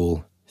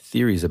cool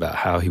theories about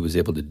how he was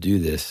able to do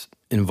this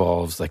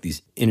involves like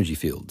these energy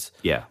fields.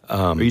 Yeah.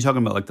 Are you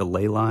talking about like the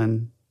ley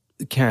line?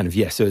 Kind of,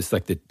 yeah. So it's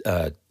like the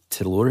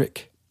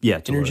telluric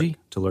energy.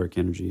 Telluric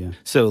energy, yeah.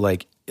 So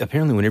like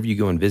apparently whenever you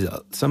go and visit,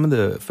 some of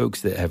the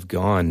folks that have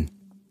gone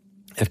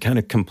have kind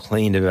of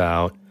complained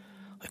about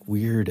like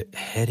weird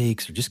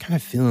headaches or just kind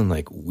of feeling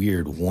like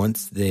weird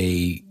once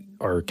they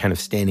are kind of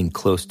standing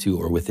close to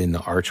or within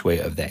the archway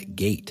of that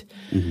gate.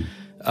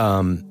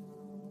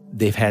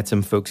 They've had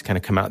some folks kind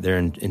of come out there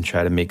and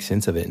try to make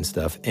sense of it and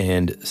stuff.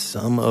 And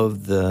some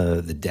of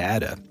the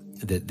data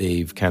that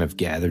they've kind of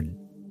gathered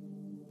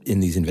in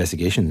these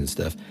investigations and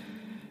stuff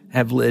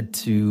have led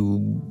to,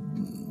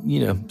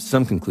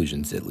 some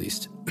conclusions at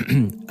least.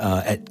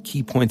 At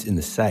key points in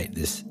the site,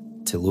 this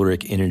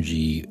telluric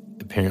energy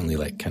apparently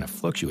like kind of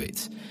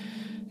fluctuates.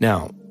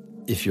 Now,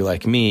 if you're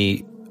like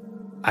me,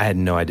 I had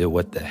no idea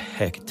what the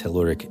heck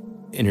telluric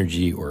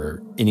energy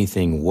or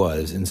anything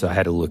was, and so I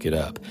had to look it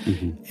up.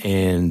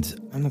 And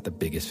I'm not the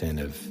biggest fan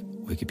of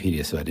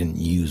Wikipedia, so I didn't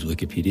use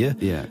Wikipedia.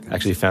 Yeah, I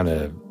actually found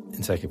a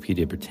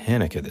Encyclopedia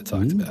Britannica that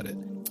talks about it.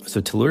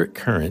 So telluric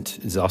current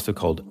is also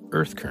called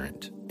earth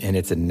current, and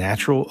it's a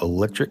natural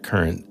electric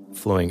current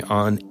flowing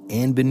on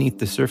and beneath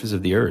the surface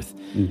of the earth,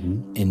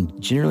 and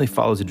generally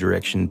follows a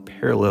direction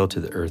parallel to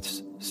the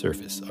earth's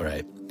surface. All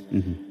right.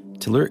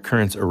 Telluric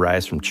currents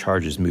arise from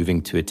charges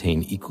moving to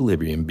attain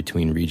equilibrium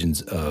between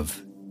regions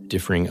of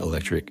differing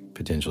electric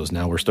potentials.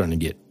 Now we're starting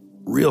to get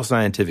real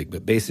scientific,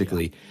 but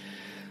basically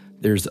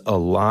there's a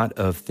lot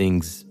of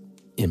things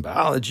in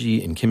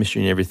biology and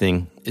chemistry and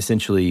everything.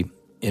 Essentially,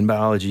 in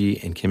biology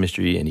and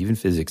chemistry and even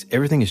physics,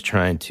 everything is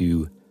trying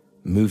to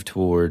move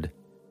toward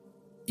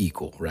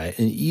equal, right?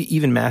 And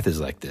even math is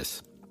like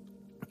this.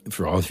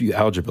 For all of you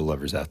algebra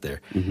lovers out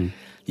there,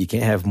 you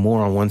can't have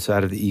more on one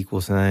side of the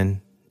equal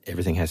sign.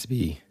 Everything has to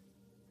be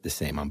the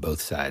same on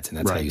both sides, and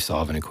that's how you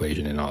solve an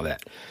equation and all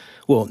that.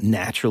 Well,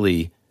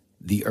 naturally,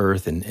 the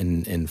Earth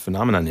and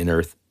phenomenon in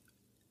Earth,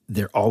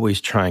 they're always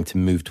trying to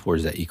move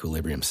towards that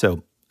equilibrium.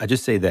 So I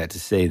just say that to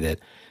say that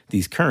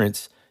these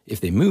currents,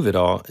 if they move at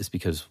all, it's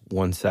because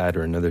one side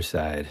or another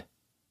side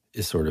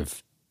is sort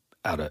of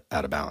out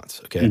of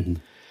balance, okay?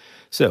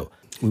 So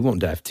we won't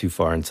dive too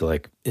far into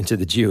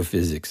the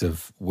geophysics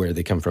of where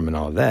they come from and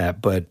all of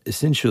that, but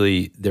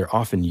essentially they're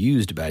often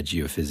used by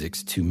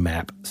geophysics to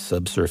map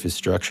subsurface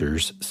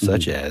structures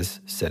such as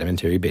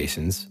sedimentary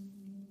basins,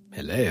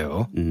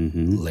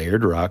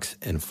 layered rocks,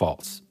 and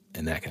faults,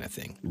 and that kind of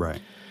thing. Right.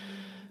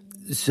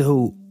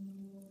 So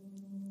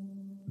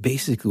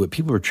basically what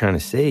people are trying to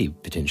say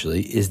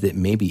potentially is that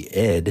maybe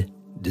Ed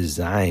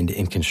designed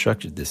and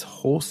constructed this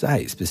whole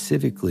site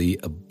specifically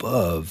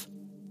above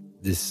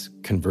this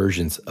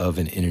convergence of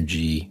an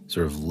energy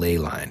sort of ley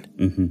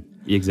line.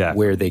 Exactly.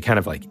 Where they kind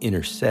of like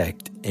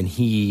intersect, and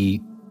he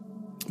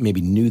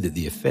maybe knew that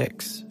the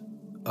effects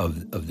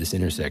of this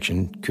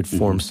intersection could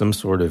form some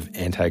sort of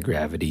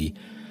anti-gravity,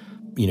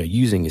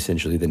 using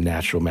essentially the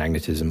natural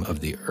magnetism of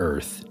the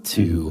earth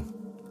to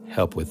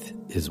help with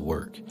his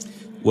work.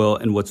 Well,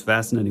 and what's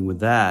fascinating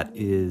with that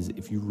is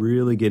if you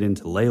really get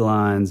into ley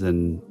lines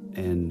and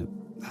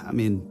I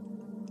mean,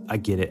 I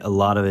get it. A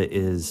lot of it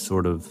is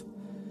sort of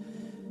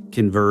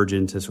converge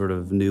into sort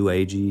of new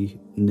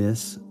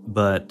agey-ness,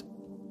 but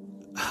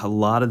a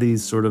lot of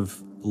these sort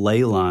of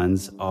ley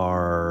lines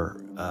are,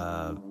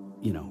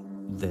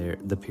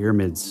 the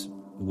pyramids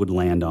would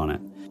land on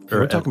it.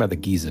 We're talking about the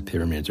Giza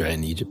pyramids, right,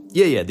 in Egypt?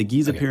 Yeah, the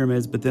Giza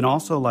pyramids, but then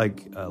also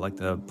like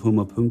the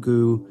Puma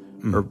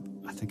Punku, or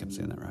I think I'm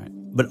saying that right.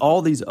 But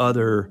all these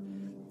other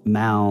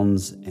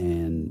mounds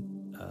and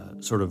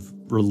sort of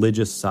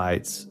religious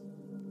sites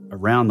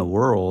around the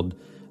world,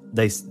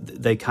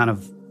 they kind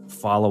of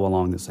follow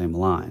along the same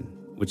line,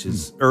 which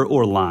is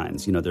or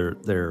lines.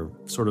 They're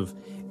sort of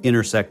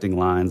intersecting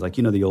lines, like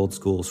the old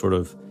school sort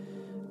of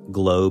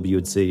globe you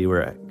would see,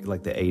 where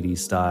like the 80s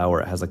style,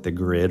 where it has like the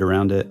grid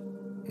around it.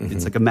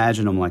 It's like,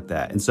 imagine them like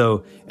that.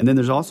 And then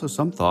there's also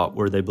some thought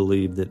where they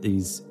believe that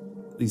these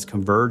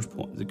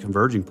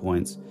converging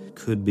points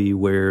could be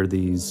where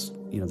these,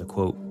 the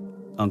quote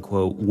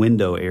unquote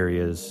window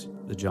areas,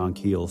 the John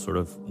Keel sort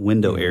of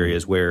window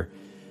areas where,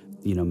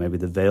 maybe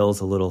the veil's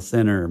a little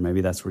thinner.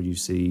 Maybe that's where you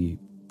see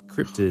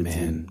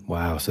cryptids.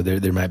 Wow. So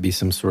there might be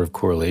some sort of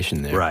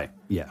correlation there. Right.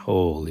 Yeah.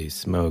 Holy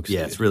smokes.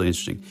 Yeah, dude. it's really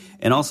interesting.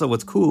 And also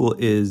what's cool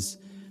is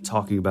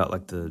talking about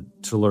like the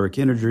telluric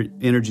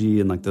energy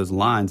and like those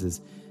lines,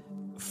 is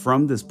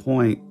from this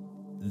point,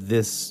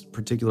 this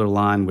particular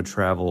line would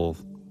travel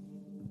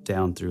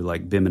down through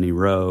like Bimini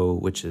Row,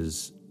 which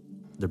is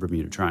the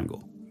Bermuda Triangle,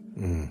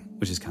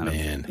 which is kind of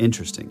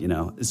interesting, you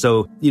know?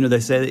 So, you know, they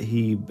say that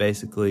he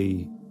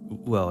basically,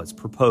 well, it's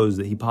proposed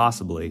that he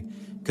possibly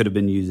could have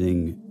been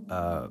using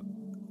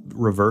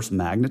reverse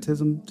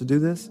magnetism to do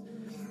this.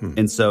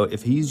 And so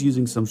if he's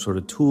using some sort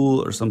of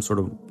tool or some sort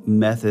of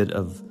method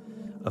of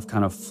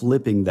kind of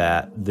flipping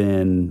that,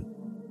 then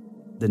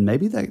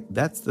maybe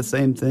that's the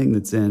same thing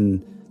that's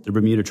in the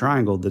Bermuda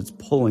Triangle that's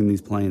pulling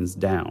these planes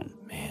down.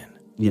 Man.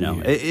 You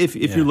know, if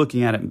you're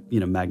looking at it, you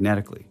know,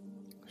 magnetically.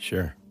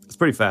 Sure. It's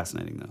pretty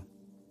fascinating, though.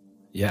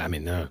 Yeah, I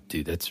mean, no,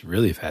 dude, that's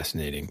really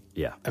fascinating.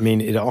 Yeah. I mean,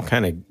 it all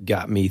kind of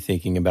got me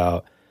thinking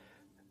about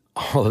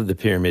all of the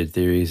pyramid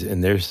theories,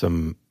 and there's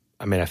some,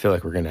 I mean, I feel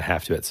like we're going to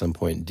have to at some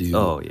point do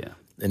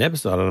an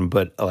episode on them,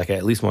 but like I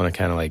at least want to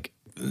kind of like,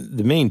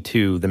 the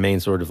main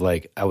sort of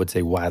like, I would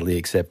say widely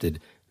accepted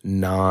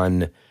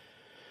non-fringe,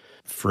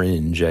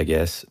 I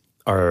guess,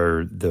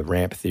 are the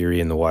ramp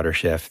theory and the water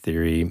shaft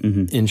theory.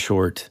 In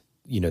short,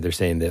 you know, they're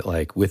saying that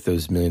like with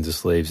those millions of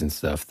slaves and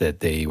stuff,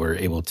 that they were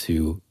able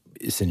to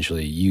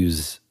essentially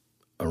use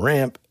a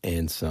ramp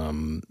and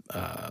some,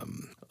 I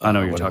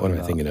know what you're talking about. What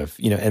am I thinking of?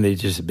 You know, and they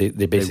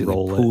basically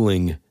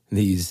pulling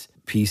these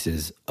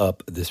pieces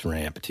up this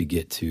ramp to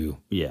get to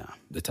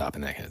the top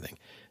and that kind of thing.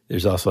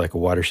 There's also like a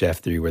water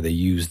shaft theory where they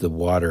use the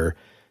water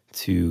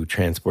to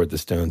transport the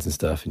stones and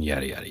stuff and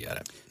yada, yada,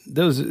 yada.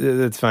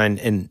 That's fine.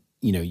 And,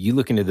 you know, you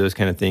look into those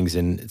kind of things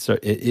and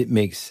it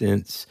makes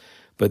sense,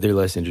 but they're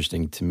less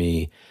interesting to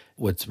me.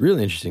 What's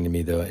really interesting to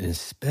me, though, and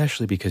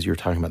especially because you were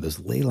talking about those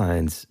ley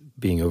lines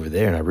being over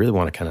there, and I really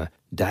want to kind of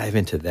dive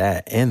into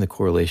that and the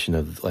correlation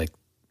of like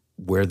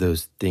where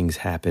those things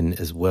happen,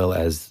 as well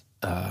as,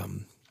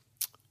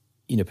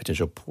 you know,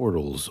 potential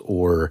portals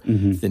or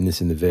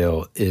thinness in the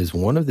veil, is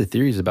one of the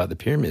theories about the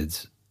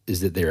pyramids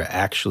is that they're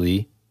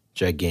actually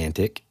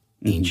gigantic,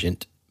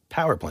 ancient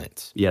power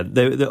plants. Yeah,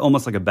 they're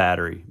almost like a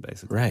battery,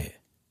 basically. Right.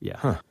 Yeah.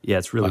 Huh. Yeah,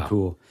 it's really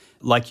cool.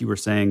 Like you were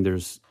saying,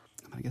 there's,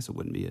 I guess it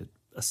wouldn't be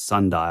a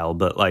sundial,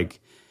 but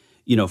like,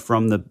 you know,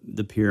 from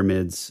the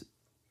pyramids,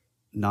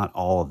 not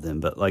all of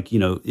them, but like, you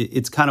know,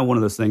 it's kind of one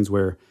of those things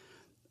where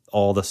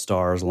all the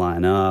stars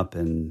line up,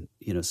 and,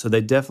 you know, so they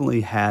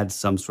definitely had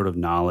some sort of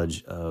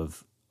knowledge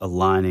of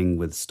aligning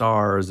with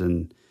stars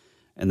and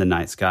the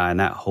night sky and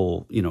that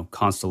whole, you know,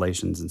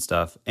 constellations and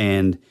stuff.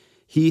 And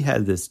he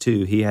had this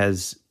too. He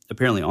has,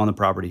 apparently on the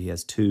property, he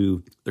has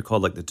two, they're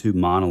called like the two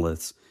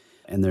monoliths,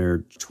 and they're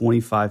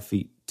 25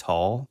 feet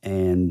tall,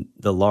 and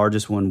the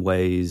largest one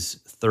weighs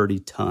 30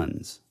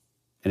 tons.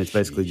 And it's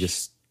basically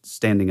just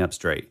standing up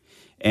straight.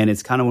 And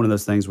it's kind of one of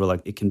those things where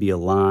like it can be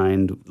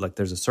aligned, like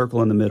there's a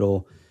circle in the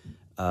middle,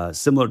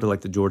 similar to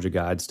like the Georgia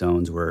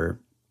Guidestones, where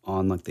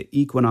on like the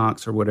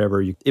equinox or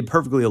whatever, it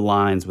perfectly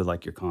aligns with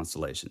like your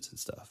constellations and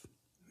stuff.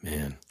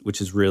 Man.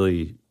 Which is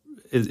really,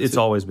 it's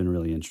always been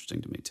really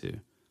interesting to me too.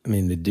 I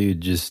mean, the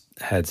dude just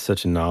had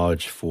such a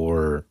knowledge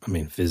for, I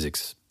mean,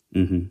 physics,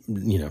 you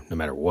know, no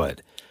matter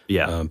what.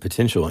 Yeah.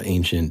 Potential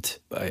ancient,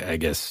 I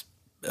guess,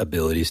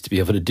 abilities to be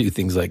able to do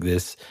things like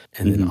this.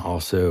 And then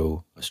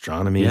also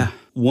astronomy. Yeah.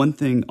 One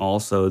thing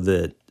also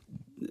that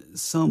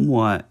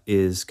somewhat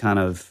is kind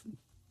of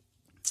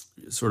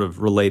sort of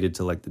related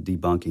to like the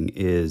debunking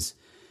is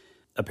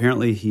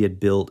apparently he had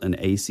built an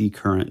AC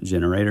current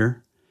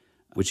generator,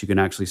 which you can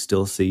actually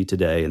still see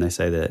today. And they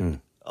say that,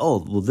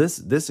 oh, well,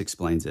 this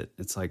explains it.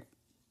 It's like,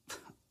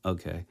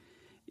 okay.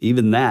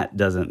 Even that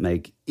doesn't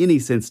make any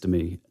sense to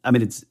me. I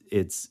mean,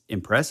 it's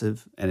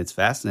impressive and it's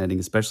fascinating,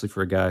 especially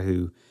for a guy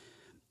who,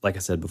 like I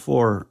said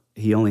before,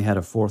 he only had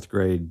a 4th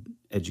grade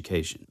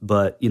education.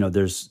 But, you know,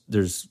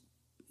 there's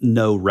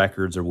no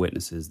records or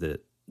witnesses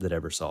that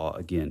ever saw,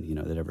 again, you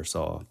know, that ever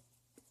saw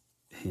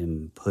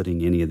him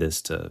putting any of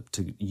this to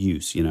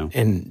use, you know.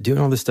 And doing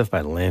all this stuff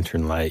by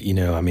lantern light, you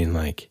know, I mean,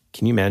 like,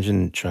 can you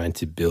imagine trying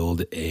to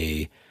build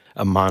a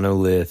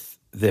monolith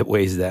that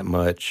weighs that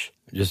much,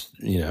 just,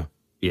 you know,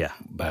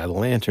 by the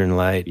lantern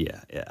light?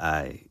 Yeah,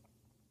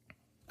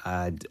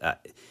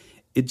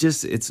 it's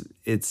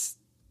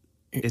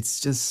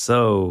just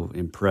so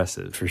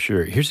impressive. For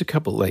sure. Here's a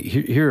couple, like,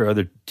 here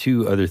are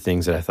two other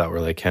things that I thought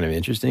were like kind of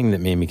interesting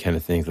that made me kind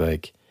of think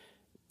like,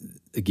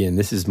 again,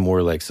 this is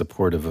more like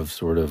supportive of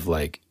sort of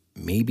like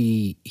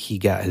maybe he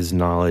got his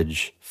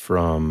knowledge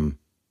from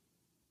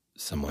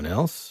someone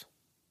else,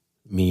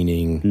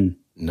 meaning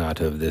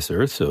not of this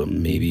earth. So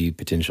maybe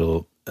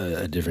potential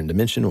a different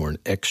dimension or an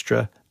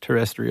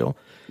extraterrestrial.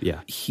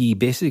 Yeah. He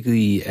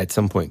basically at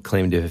some point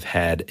claimed to have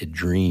had a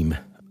dream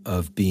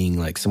of being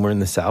like somewhere in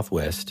the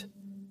Southwest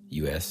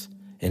U.S.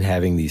 and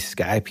having these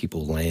sky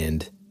people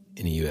land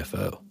in a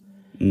UFO.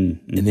 And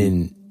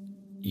then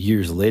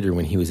years later,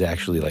 when he was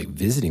actually like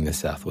visiting the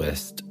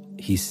Southwest,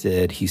 he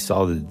said he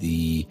saw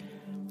the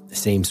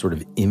same sort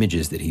of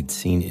images that he'd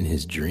seen in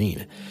his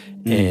dream.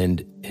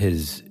 And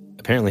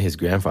apparently his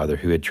grandfather,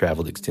 who had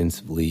traveled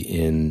extensively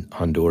in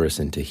Honduras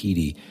and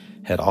Tahiti,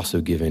 had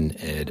also given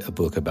Ed a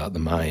book about the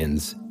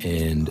Mayans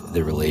and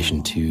their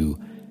relation to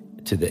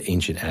the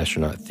ancient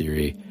astronaut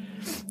theory.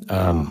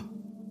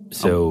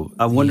 So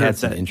I wonder he had if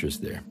some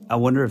interest there. I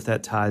wonder if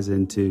that ties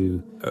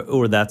into,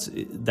 or that's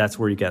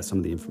where you got some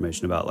of the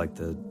information about like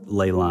the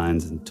ley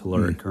lines and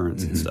telluric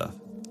currents and stuff.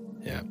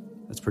 Yeah.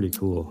 That's pretty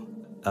cool.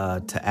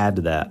 To add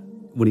to that,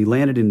 when he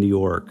landed in New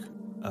York,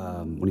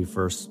 when he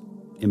first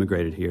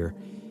immigrated here,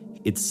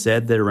 it's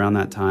said that around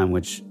that time,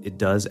 which it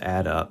does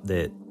add up,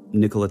 that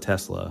Nikola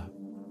Tesla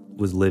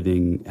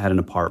had an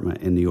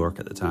apartment in New York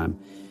at the time.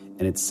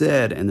 And it's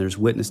said, and there's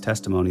witness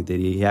testimony, that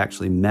he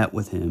actually met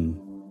with him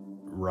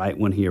right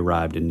when he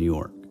arrived in New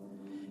York.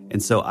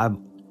 And so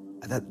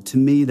to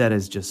me, that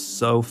is just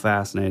so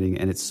fascinating.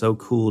 And it's so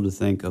cool to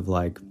think of,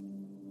 like,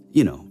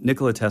 you know,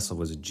 Nikola Tesla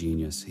was a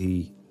genius.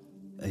 He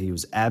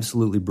was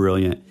absolutely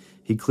brilliant.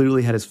 He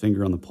clearly had his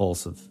finger on the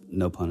pulse of,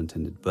 no pun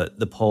intended, but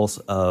the pulse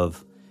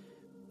of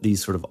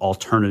these sort of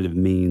alternative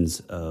means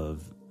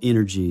of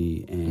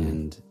energy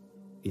and,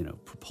 you know,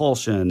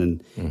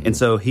 propulsion. And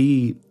so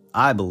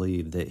I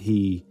believe that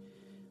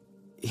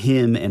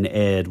him and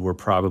Ed were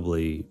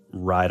probably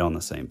right on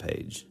the same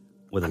page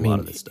with a lot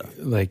of this stuff.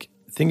 Like,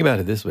 think about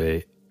it this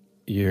way.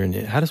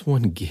 How does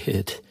one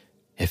get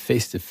a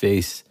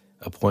face-to-face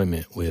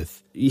appointment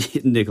with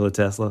Nikola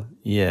Tesla?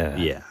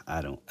 Yeah.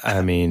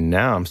 I mean,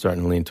 now I'm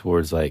starting to lean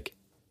towards, like,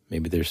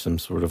 maybe there's some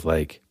sort of,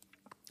 like,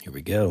 here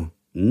we go.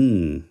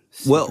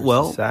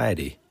 Well,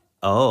 society.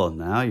 Oh,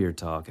 now you're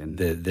talking.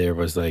 There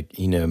was, like,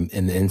 you know,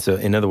 and so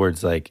in other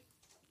words, like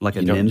a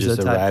you don't NIMSA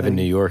just type arrive thing? in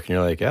New York and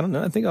you're like, I don't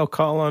know, I think I'll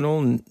call on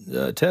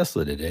old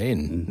Tesla today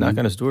and knock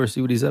on his door, see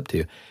what he's up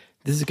to.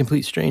 This is a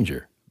complete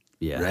stranger.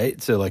 Yeah.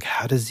 Right? So, like,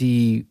 how does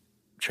he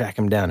track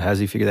him down? How does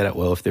he figure that out?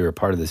 Well, if they were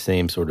part of the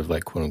same sort of,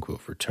 like, quote unquote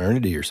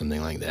fraternity or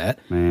something like that.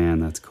 Man,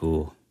 that's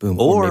cool. Boom.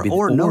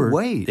 Or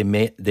wait.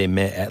 They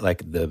met at,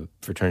 like, the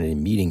fraternity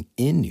meeting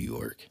in New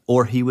York.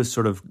 Or he was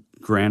sort of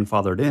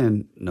grandfathered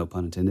in, no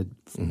pun intended,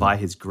 by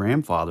his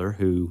grandfather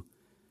who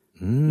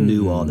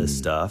knew all this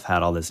stuff,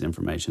 had all this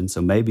information.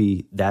 So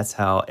maybe that's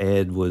how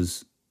Ed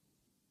was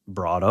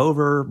brought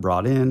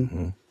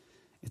in.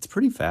 It's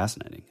pretty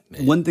fascinating.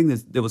 Man. One thing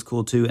that was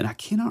cool too, and I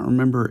cannot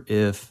remember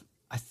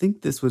I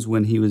think this was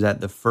when he was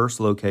at the first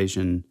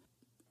location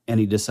and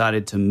he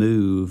decided to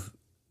move.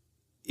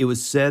 It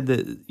was said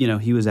that, you know,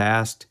 he was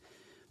asked,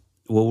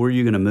 well, where are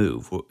you going to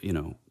move? Well, you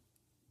know,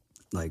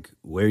 like,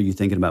 where are you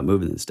thinking about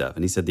moving and stuff?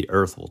 And he said, the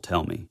earth will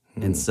tell me.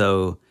 And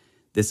so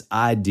this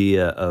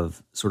idea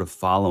of sort of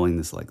following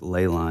this, like,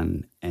 ley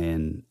line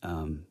and,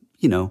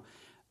 you know,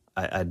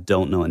 I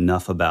don't know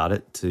enough about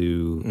it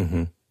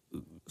to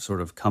sort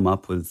of come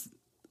up with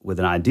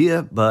an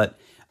idea, but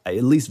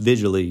at least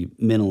visually,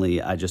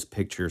 mentally, I just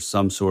picture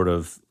some sort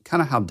of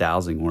kind of how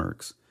dowsing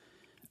works.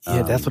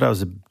 Yeah, that's what I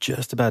was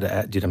just about to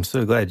add. Dude, I'm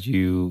so glad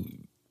you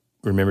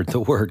remembered the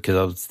word, because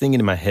I was thinking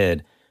in my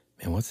head,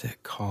 man, what's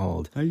that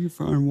called? How you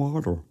find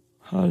water?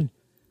 Hi,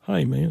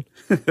 man.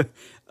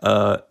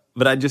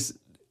 But I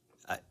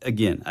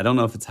don't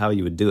know if it's how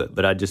you would do it,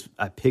 but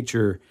I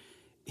picture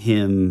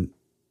him.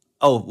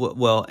 Oh,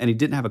 well, and he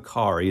didn't have a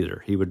car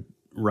either. He would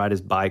ride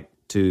his bike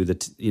to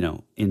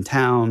in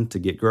town to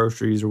get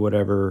groceries or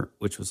whatever,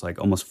 which was like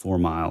almost 4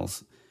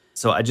 miles.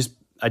 So I just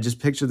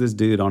picture this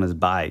dude on his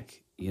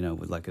bike, you know,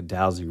 with like a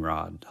dowsing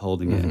rod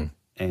holding it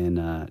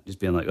and just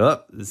being like,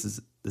 oh, this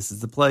is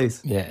the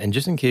place. Yeah. And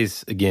just in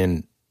case,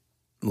 again,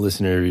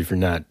 listener, if you're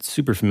not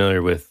super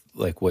familiar with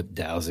like what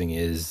dowsing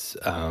is,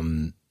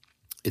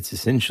 it's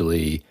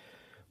essentially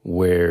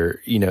where,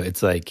 you know,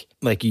 it's like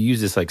you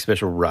use this like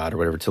special rod or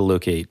whatever to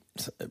locate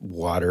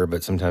water,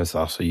 but sometimes it's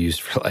also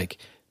used for like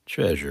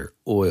treasure,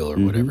 oil, or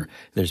whatever.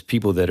 There's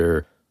people that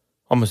are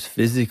almost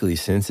physically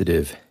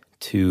sensitive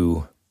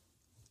to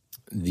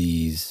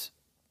these,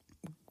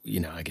 you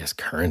know, I guess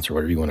currents or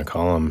whatever you want to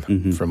call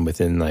them from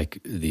within like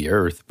the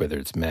earth, whether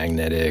it's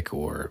magnetic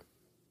or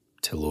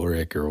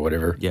telluric or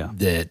whatever,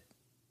 that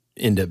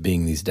end up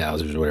being these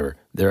dowsers or whatever.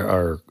 There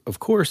are, of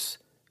course,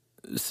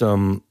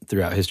 some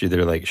throughout history that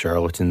are like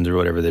charlatans or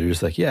whatever that are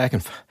just like, yeah,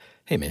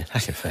 hey man, I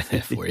can find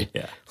that for you.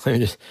 Let me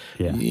just,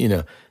 you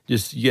know,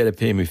 just, you got to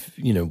pay me,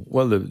 you know,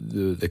 well,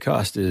 the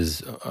cost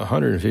is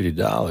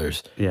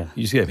 $150. Yeah.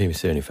 You just got to pay me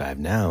 $75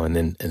 now. And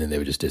then they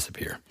would just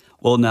disappear.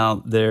 Well,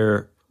 now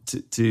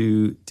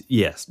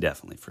yes,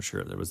 definitely, for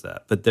sure. There was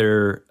that. But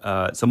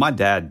so my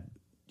dad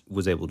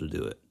was able to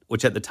do it,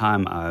 which at the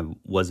time I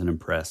wasn't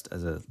impressed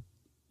as a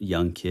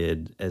young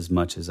kid as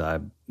much as I,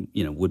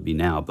 you know, would be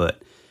now.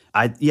 But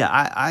I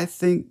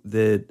think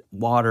that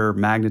water,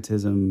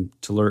 magnetism,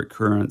 telluric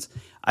currents,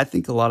 I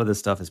think a lot of this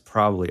stuff is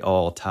probably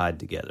all tied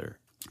together.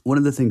 One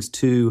of the things,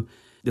 too,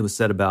 that was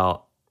said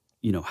about,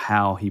 you know,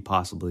 how he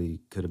possibly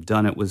could have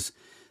done it was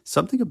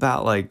something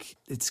about, like,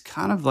 it's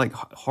kind of, like,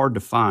 hard to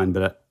find,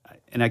 but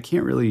I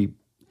can't really,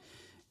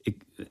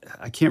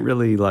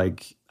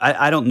 like,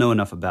 I don't know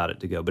enough about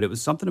it to go, but it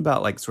was something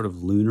about, like, sort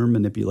of lunar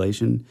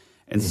manipulation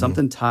and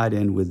something tied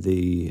in with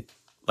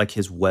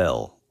his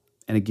well.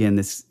 And again,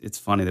 it's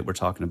funny that we're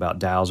talking about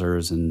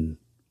dowsers and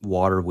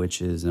water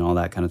witches and all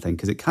that kind of thing,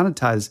 because it kind of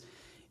ties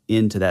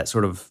into that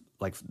sort of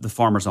like the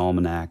Farmer's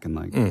Almanac and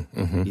like,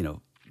 you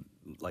know,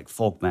 like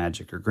folk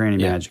magic or granny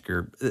magic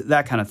or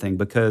that kind of thing.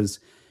 Because,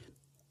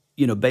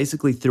 you know,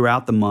 basically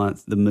throughout the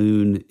month, the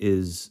moon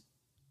is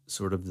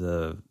sort of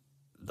the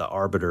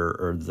arbiter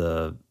or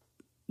the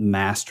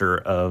master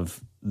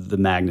of the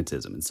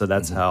magnetism. And so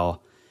that's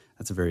how,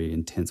 that's a very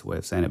intense way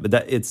of saying it. But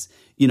that it's,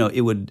 you know,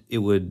 it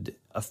would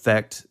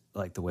affect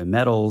like the way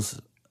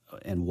metals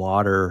and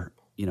water,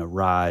 you know,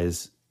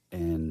 rise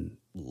and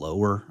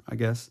lower, I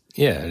guess.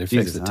 Yeah, it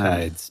affects the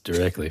tides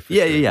directly.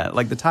 Yeah,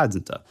 like the tides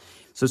and stuff.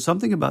 So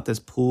something about this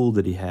pool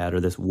that he had, or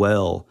this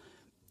well,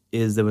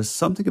 is there was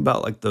something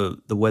about like the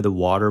way the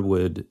water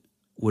would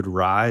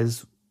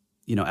rise,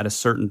 you know, at a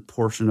certain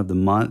portion of the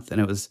month,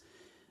 and it was,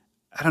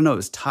 I don't know, it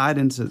was tied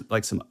into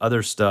like some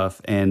other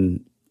stuff,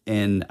 and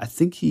I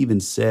think he even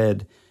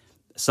said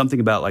something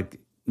about like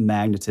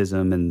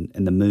magnetism and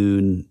the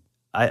moon.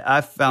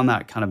 I found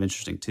that kind of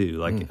interesting too.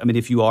 Like, I mean,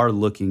 if you are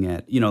looking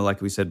at, you know,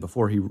 like we said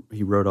before,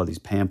 he wrote all these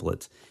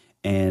pamphlets,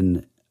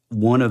 and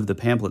one of the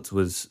pamphlets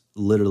was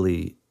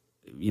literally,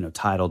 you know,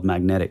 titled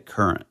Magnetic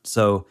Current.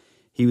 So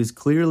he was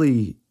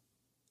clearly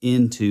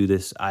into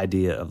this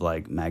idea of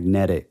like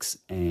magnetics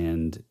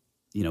and,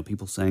 you know,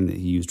 people saying that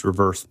he used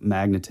reverse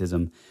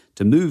magnetism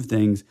to move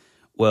things.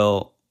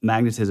 Well,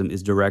 magnetism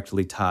is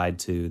directly tied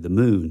to the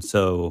moon.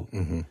 So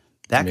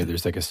that maybe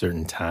there's like a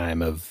certain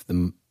time of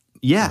the...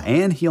 Yeah,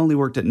 and he only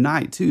worked at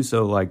night too.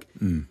 So like,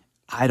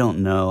 I don't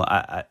know.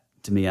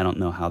 To me, I don't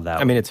know how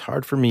that... I mean, it's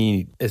hard for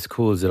me, as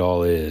cool as it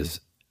all is,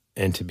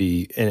 and to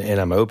be, and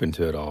I'm open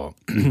to it all.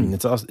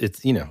 It's also,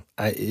 it's, you know,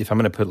 if I'm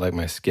going to put like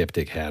my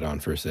skeptic hat on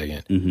for a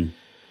second,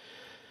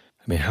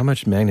 I mean, how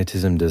much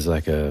magnetism does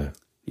like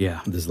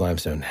does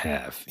limestone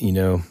have? You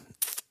know,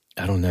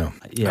 I don't know.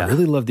 Yeah. I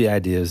really love the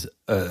ideas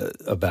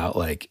about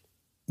like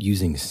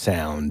using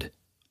sound.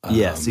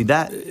 See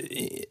that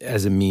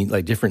as a mean,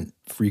 like different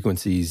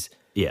frequencies.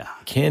 Yeah,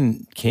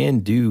 can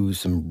do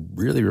some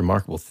really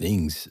remarkable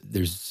things.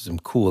 There's some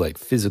cool like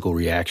physical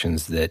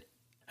reactions that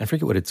I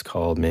forget what it's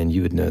called. Man,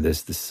 you would know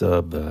this.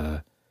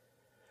 The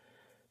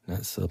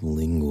not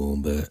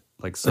sublingual, but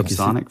like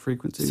subsonic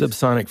frequencies.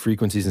 Subsonic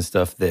frequencies and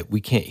stuff that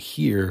we can't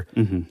hear,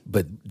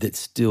 but that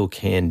still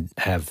can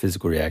have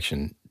physical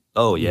reaction.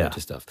 Oh yeah,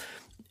 to stuff.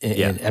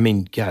 And I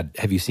mean, God,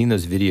 have you seen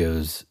those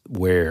videos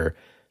where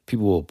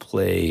people will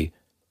play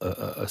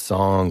a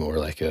song or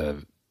like a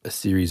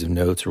series of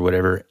notes or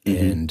whatever,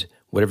 and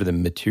whatever the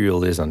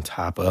material is on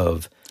top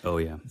of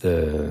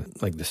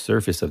the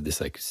surface of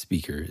this like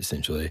speaker,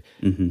 essentially,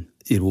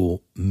 it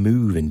will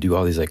move and do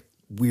all these like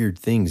weird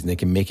things, and they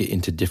can make it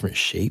into different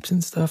shapes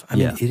and stuff. I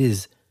mean, it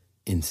is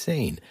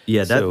insane.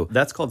 Yeah,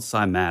 that's called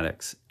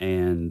cymatics,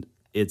 and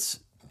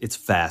it's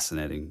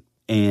fascinating.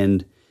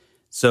 And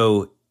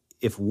so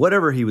if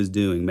whatever he was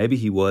doing, maybe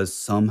he was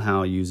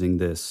somehow using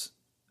this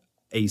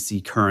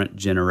AC current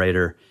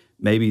generator,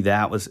 maybe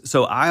that was...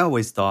 So I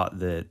always thought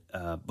that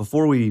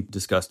before we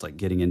discussed like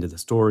getting into the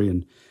story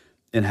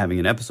and having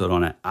an episode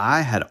on it,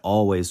 I had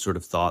always sort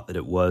of thought that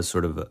it was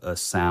sort of a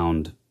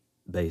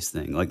sound-based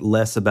thing, like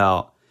less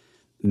about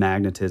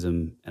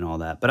magnetism and all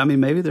that. But I mean,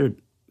 maybe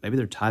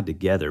they're tied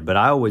together. But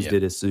I always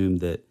did assume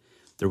that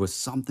there was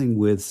something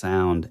with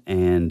sound.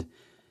 And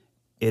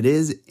it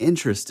is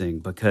interesting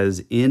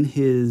because in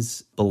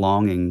his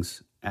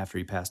belongings after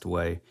he passed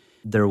away,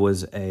 there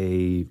was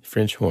a...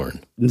 French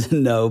horn.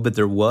 No, but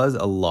there was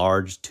a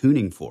large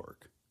tuning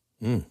fork.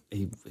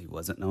 He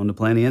wasn't known to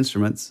play any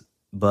instruments,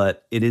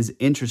 but it is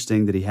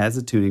interesting that he has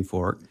a tuning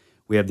fork.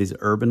 We have these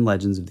urban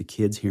legends of the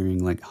kids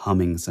hearing like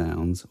humming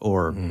sounds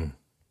or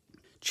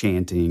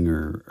chanting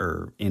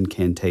or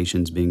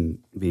incantations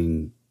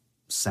being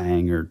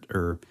sang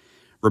or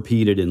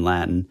repeated in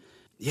Latin.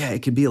 Yeah,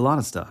 it could be a lot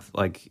of stuff.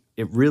 Like,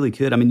 it really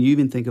could. I mean, you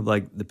even think of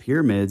like the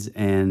pyramids,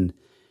 and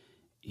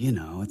you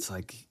know, it's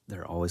like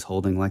they're always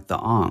holding like the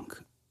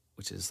Ankh,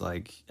 which is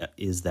like,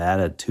 is that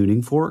a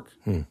tuning fork?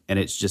 And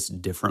it's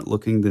just different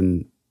looking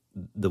than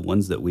the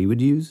ones that we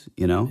would use,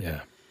 you know?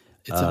 Yeah.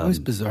 It's always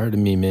bizarre to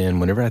me,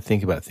 man, whenever I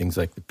think about things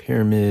like the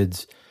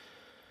pyramids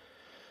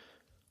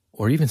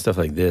or even stuff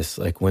like this,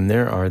 like when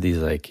there are these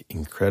like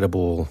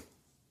incredible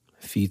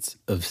feats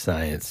of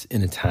science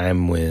in a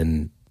time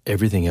when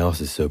everything else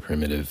is so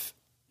primitive,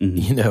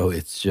 you know,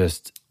 it's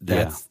just,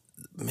 man,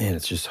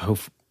 it's just so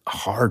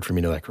hard for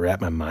me to like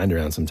wrap my mind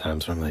around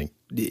sometimes. So I'm like,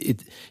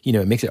 it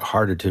makes it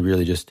harder to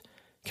really just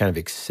kind of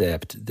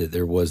accept that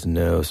there was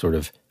no sort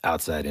of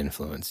outside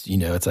influence. You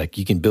know, it's like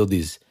you can build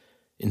these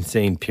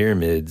insane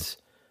pyramids,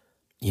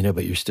 you know,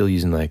 but you're still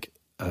using like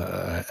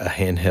a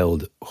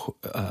handheld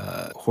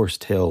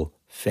horsetail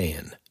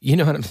fan. You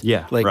know what I'm saying?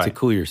 Yeah, like right. to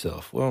cool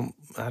yourself. Well,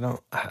 I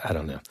don't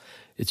know.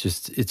 It's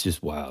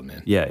just wild,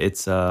 man. Yeah,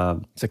 it's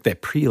like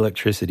that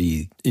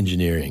pre-electricity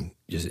engineering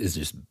is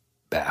just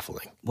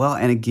baffling. Well,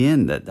 and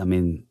again,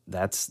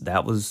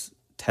 that was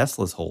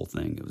Tesla's whole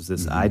thing. It was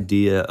this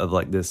idea of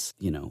like this,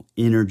 you know,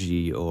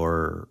 energy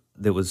or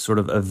that was sort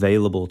of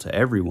available to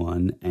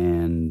everyone,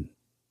 and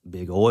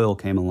big oil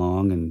came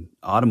along and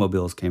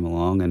automobiles came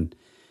along, and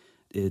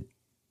it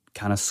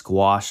kind of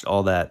squashed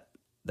all that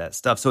that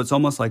stuff. So it's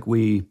almost like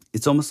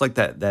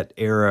that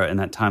era and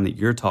that time that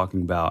you're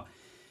talking about.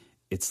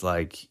 It's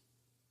like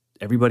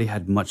everybody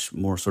had much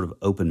more sort of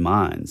open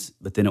minds,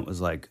 but then it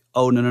was like,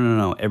 oh,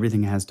 no.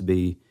 Everything has to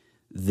be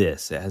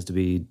this. It has to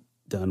be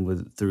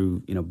done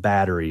through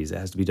batteries. It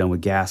has to be done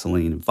with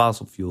gasoline and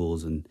fossil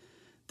fuels. And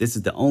this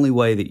is the only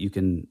way that you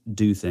can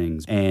do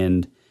things.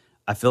 And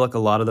I feel like a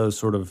lot of those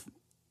sort of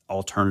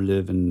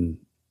alternative and,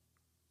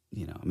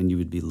 you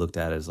would be looked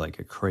at as like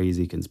a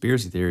crazy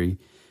conspiracy theorist,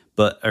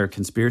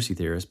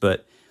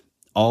 but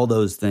all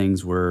those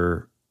things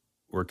were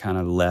kind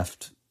of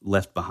left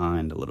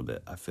behind a little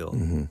bit, I feel,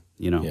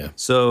 Yeah.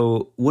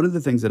 So one of the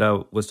things that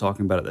I was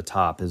talking about at the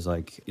top is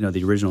like,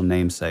 the original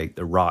namesake,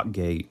 the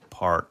Rockgate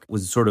Park,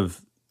 was sort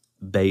of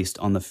based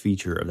on the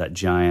feature of that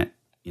giant,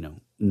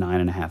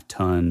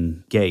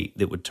 9.5-ton gate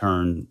that would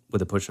turn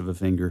with a push of a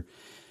finger.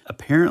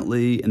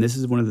 Apparently, and this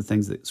is one of the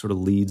things that sort of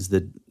leads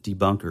the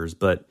debunkers,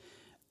 but,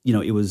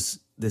 it was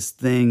this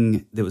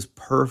thing that was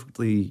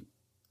perfectly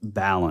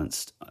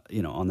balanced,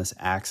 on this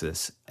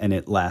axis, and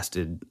it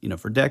lasted,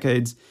 for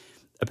decades.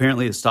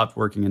 Apparently, it stopped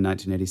working in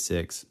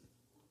 1986,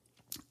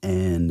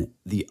 and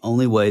the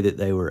only way that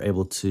they were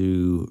able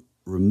to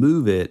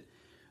remove it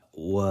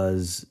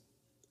was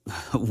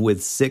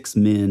with 6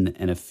 men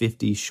and a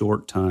 50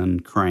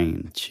 short-ton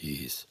crane.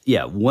 Jeez.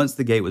 Yeah, once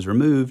the gate was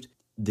removed,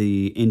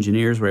 the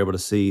engineers were able to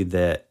see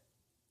that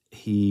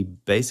he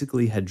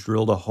basically had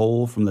drilled a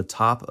hole from the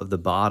top of the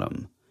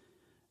bottom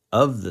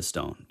of the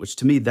stone, which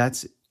to me,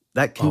 that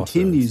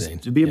continues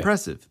to be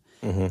impressive.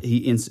 Mm-hmm.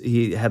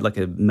 He had like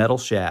a metal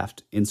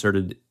shaft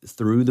inserted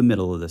through the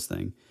middle of this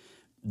thing.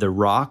 The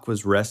rock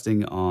was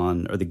resting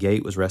on, or the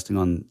gate was resting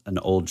on an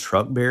old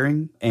truck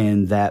bearing,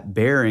 and that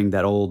bearing,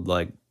 that old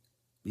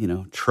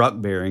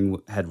truck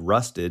bearing had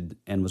rusted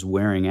and was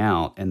wearing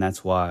out, and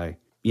that's why,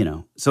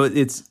 So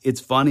it's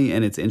funny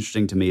and it's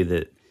interesting to me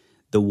that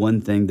the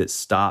one thing that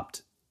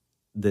stopped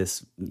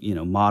this,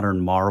 modern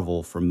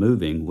marvel from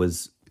moving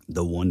was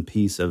the one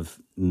piece of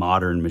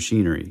modern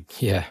machinery.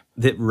 Yeah.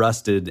 That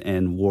rusted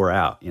and wore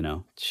out,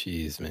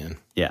 Jeez, man.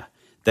 Yeah.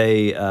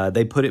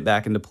 They put it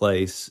back into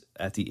place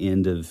at the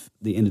end of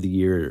the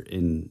year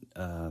in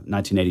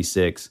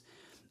 1986,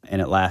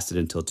 and it lasted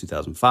until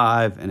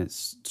 2005, and it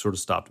sort of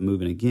stopped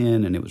moving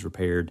again, and it was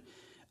repaired,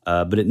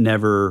 but it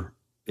never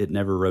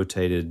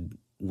rotated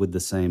with the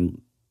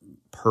same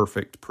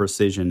perfect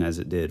precision as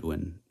it did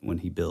when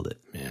he built it.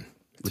 Man,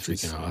 it's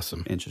freaking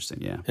awesome.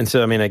 Interesting, yeah. And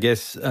so, I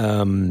guess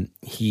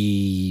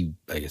he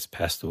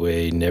passed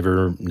away,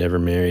 never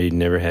married,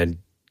 never had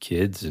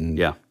kids, and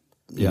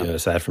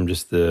aside from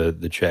just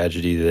the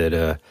tragedy that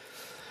a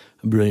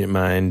brilliant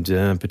mind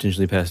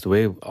potentially passed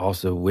away,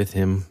 also with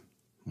him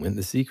went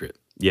the secret.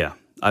 Yeah,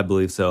 I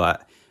believe so.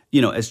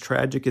 As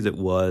tragic as it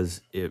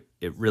was, it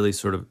really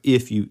sort of,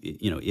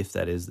 if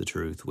that is the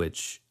truth,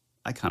 which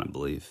I kind of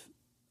believe,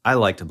 I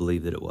like to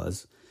believe that it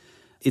was.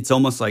 It's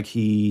almost like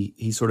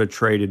he sort of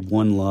traded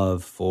one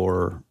love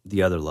for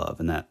the other love,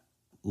 and that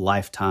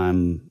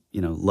lifetime,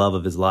 love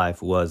of his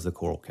life was the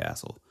Coral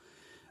Castle.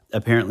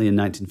 Apparently in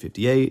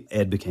 1958,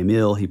 Ed became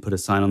ill. He put a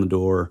sign on the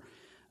door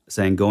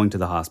saying, "Going to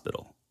the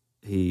hospital."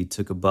 He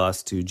took a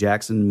bus to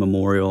Jackson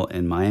Memorial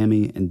in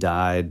Miami and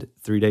died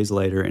 3 days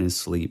later in his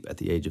sleep at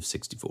the age of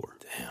 64.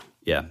 Damn.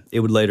 Yeah.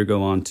 It would later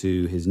go on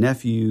to his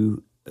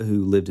nephew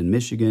who lived in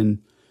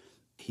Michigan.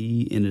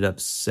 He ended up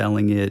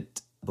selling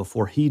it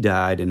before he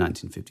died in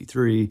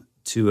 1953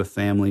 to a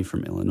family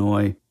from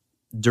Illinois.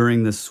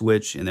 During the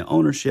switch in the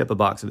ownership, a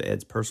box of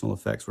Ed's personal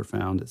effects were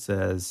found, it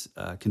says,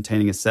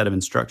 containing a set of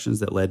instructions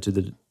that led to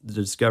the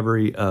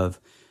discovery of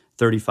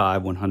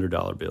 35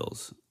 $100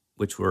 bills,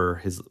 which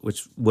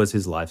was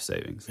his life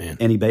savings. Man.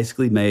 And he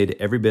basically made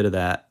every bit of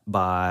that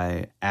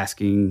by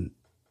asking,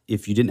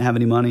 if you didn't have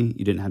any money,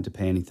 you didn't have to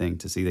pay anything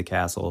to see the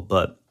castle,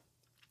 but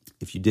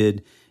if you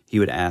did, he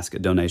would ask a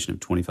donation of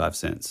 25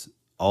 cents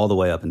all the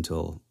way up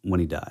until when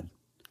he died.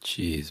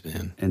 Jeez,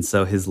 man. And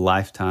so his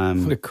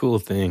lifetime... What a cool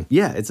thing.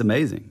 Yeah, it's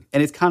amazing.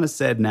 And it's kind of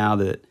sad now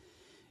that,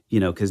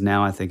 because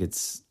now I think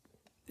it's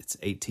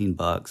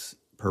 $18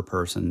 per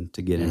person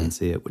to get in and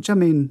see it, which,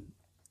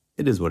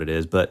 it is what it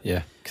is, but...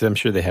 Yeah, because I'm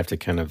sure they have to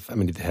kind of,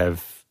 they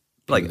have...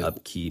 Like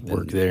upkeep.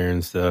 Work there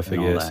and stuff,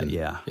 and I guess. All that,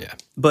 yeah. Yeah.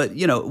 But,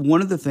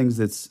 one of the things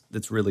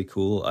that's really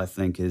cool, I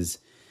think, is,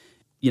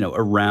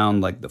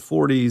 around like the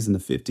 40s and the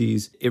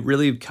 50s, it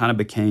really kind of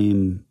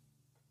became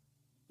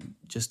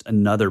just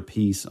another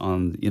piece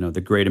on,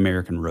 the Great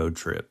American Road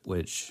Trip,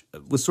 which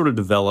was sort of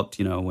developed,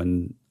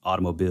 when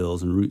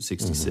automobiles and Route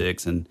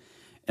 66 and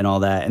all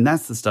that. And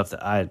that's the stuff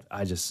that I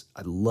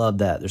love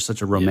that. There's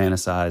such a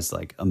romanticized,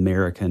 like,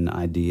 American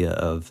idea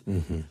of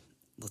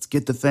let's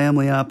get the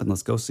family up and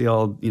let's go see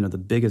all, the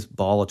biggest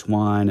ball of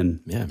twine.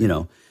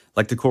 And,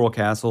 like the Coral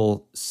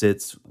Castle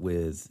sits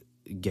with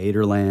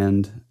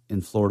Gatorland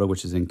in Florida,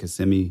 which is in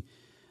Kissimmee,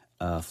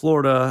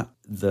 Florida.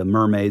 The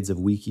Mermaids of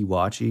Weeki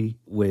Wachee,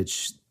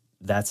 which...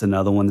 That's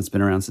another one that's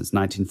been around since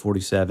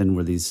 1947,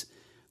 where these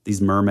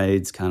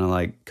mermaids kind of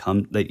like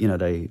come,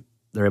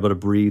 they're able to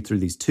breathe through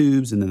these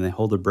tubes, and then they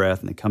hold their breath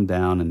and they come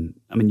down,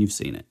 and you've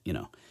seen it,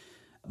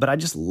 But I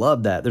just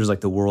love that. There's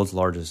like the world's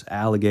largest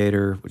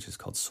alligator, which is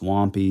called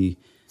Swampy.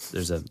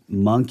 There's a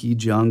monkey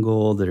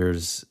jungle.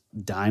 There's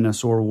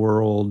dinosaur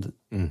world.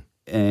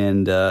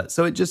 And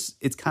so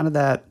it's kind of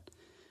that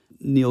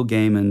Neil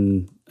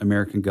Gaiman,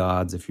 American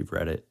Gods, if you've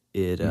read it.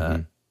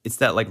 It's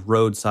that like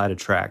roadside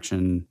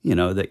attraction,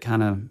 that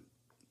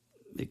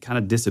kind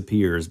of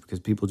disappears because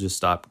people just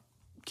stop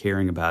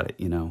caring about it,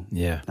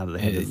 Yeah. now that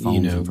they have their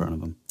phones in front of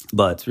them.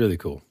 But it's really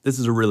cool. This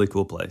is a really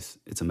cool place.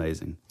 It's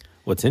amazing.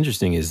 What's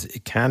interesting is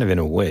it kind of in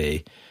a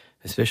way,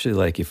 especially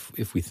like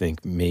if we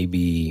think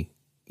maybe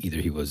either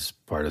he was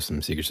part of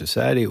some secret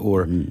society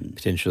or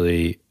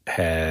potentially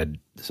had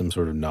some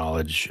sort of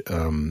knowledge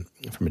from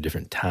a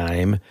different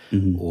time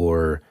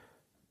or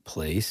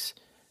place,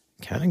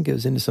 kind of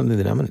goes into something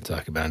that I'm going to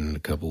talk about in a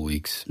couple of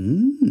weeks.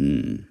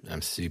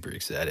 I'm super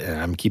excited.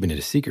 And I'm keeping it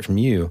a secret from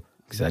you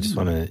because I just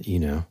want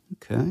to,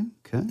 Okay.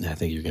 I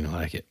think you're going to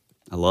like it.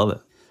 I love it.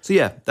 So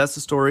yeah, that's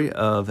the story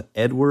of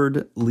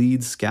Edward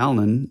Leeds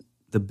Scowlin,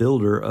 the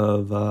builder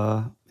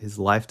of his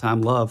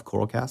lifetime love,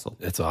 Coral Castle.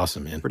 That's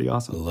awesome, man. Pretty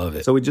awesome. I love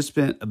it. So we just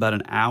spent about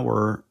an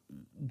hour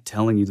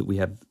telling you that we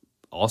have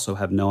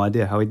no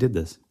idea how he did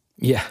this.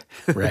 Yeah,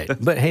 right.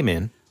 But hey,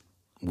 man,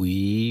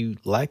 we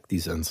like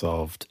these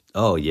unsolved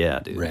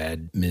dude.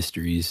 Rad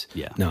mysteries.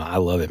 Yeah. No, I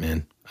love it,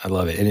 man. I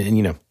love it. And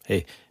hey,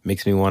 it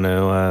makes me want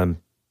to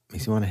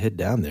head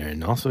down there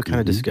and also kind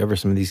of discover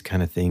some of these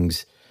kind of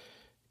things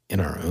in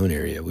our own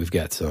area. We've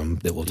got some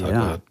that we'll talk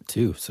about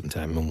too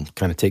sometime, and we'll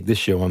kind of take this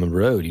show on the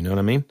road. You know what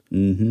I mean?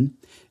 Mm-hmm.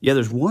 Yeah,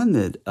 there's one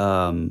that...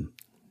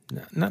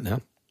 Not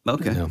now.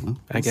 Okay. No. Well,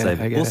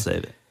 we'll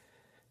save it.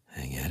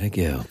 I gotta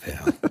go,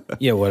 pal.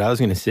 Yeah, what I was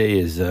going to say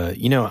is,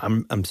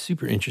 I'm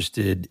super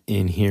interested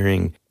in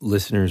hearing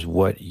listeners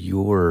what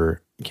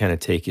your kind of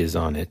take is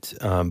on it.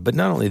 But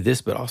not only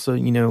this, but also,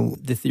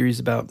 the theories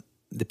about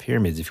the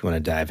pyramids, if you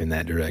want to dive in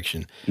that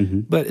direction.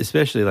 But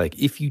especially like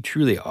if you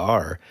truly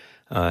are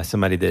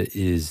somebody that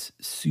is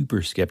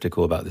super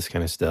skeptical about this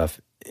kind of stuff,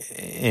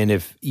 and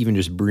if even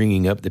just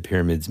bringing up the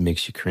pyramids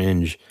makes you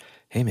cringe,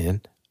 hey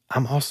man,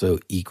 I'm also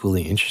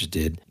equally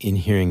interested in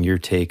hearing your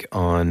take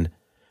on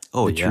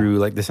true,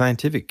 like the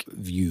scientific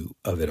view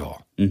of it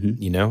all.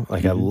 I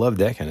love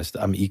that kind of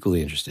stuff. I'm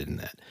equally interested in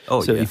that.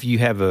 If you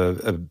have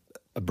a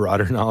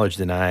broader knowledge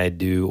than I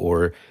do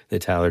or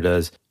that Tyler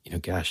does,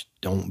 gosh,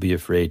 don't be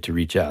afraid to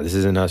reach out. This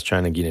isn't us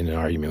trying to get in an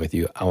argument with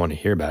you. I want to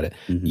hear about it.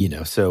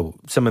 So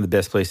some of the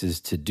best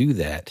places to do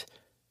that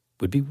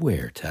would be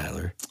where,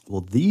 Tyler?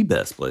 Well, the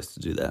best place to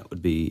do that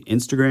would be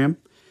Instagram.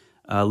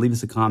 Leave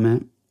us a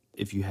comment.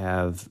 If you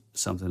have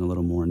something a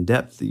little more in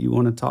depth that you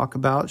want to talk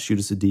about, shoot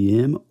us a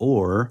DM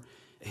or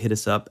hit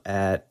us up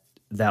at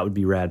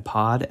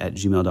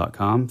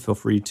thatwouldberadpod@gmail.com. Feel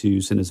free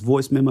to send us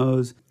voice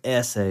memos,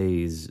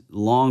 essays,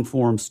 long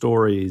form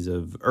stories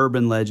of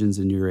urban legends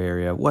in your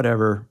area,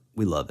 whatever.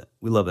 We love it.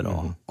 We love it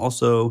all.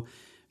 Also,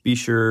 be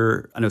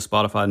sure, I know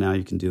Spotify now,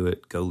 you can do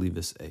it. Go leave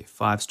us a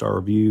 5-star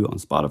review on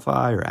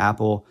Spotify or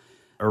Apple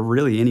or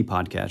really any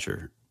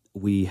podcatcher.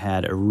 We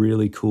had a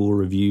really cool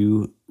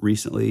review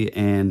recently,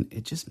 and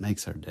it just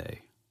makes our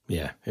day.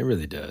 Yeah, it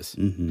really does.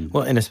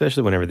 Well, and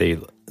especially whenever they,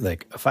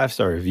 like, a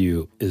 5-star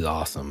review is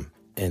awesome,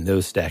 and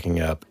those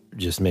stacking up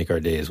just make our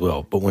day as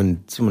well. But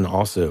when someone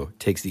also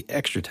takes the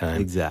extra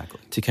time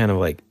to kind of,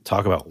 like,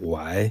 talk about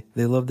why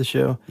they love the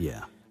show,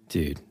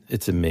 dude,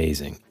 it's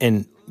amazing.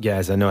 And,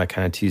 guys, I know I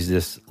kind of teased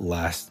this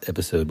last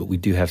episode, but we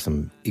do have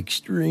some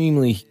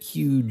extremely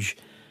huge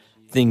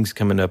things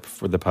coming up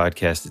for the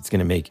podcast. It's going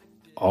to make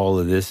all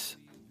of this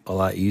a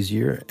lot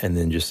easier, and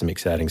then just some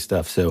exciting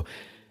stuff. So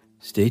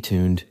stay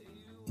tuned.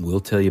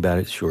 We'll tell you about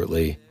it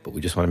shortly, but we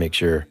just want to make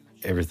sure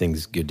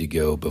everything's good to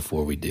go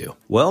before we do.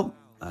 Well,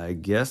 I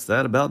guess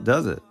that about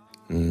does it.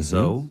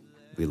 So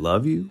we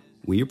love you.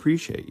 We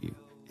appreciate you.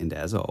 And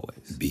as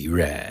always, be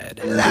rad.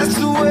 That's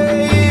the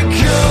way it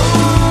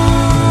goes.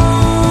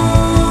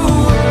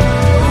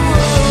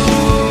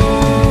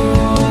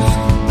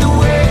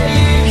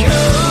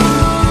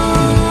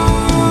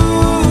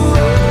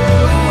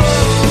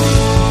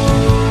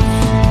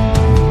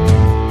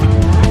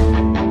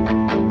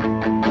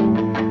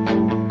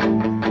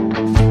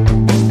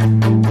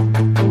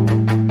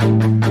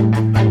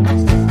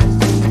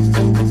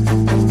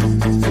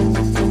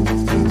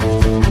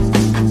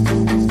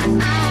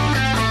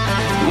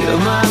 You're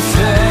my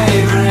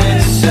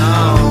favorite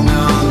song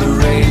on the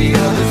radio.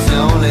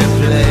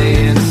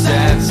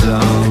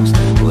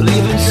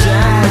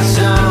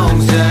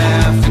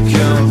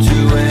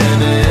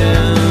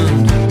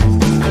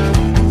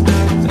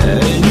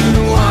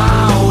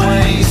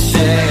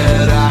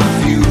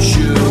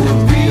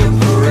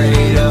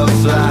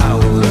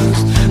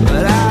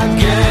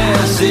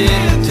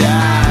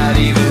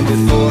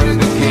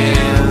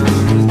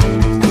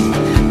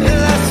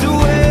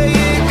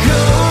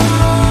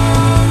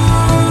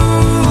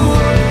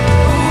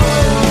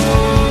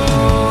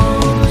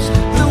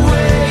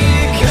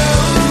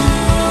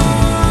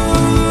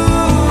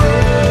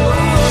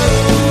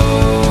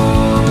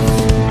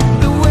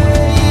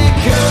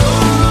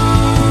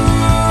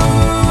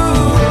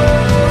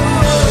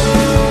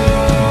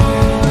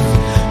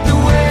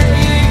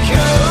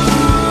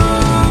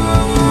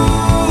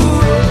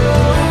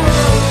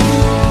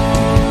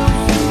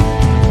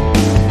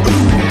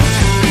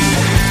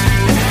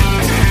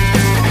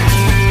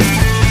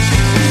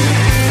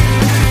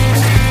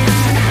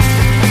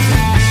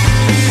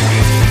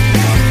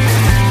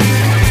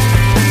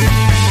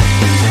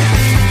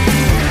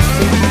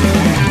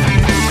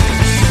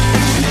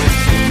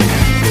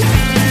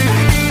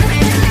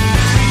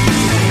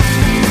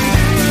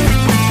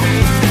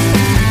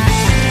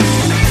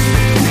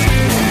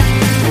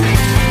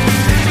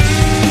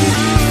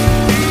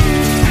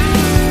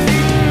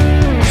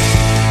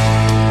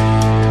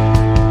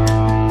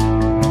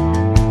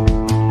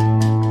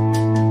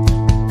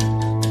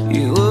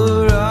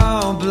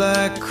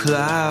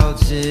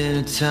 Clouds in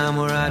a time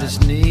where I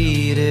just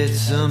needed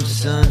some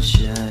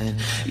sunshine.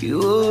 You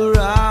were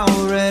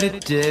already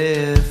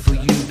dead before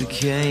you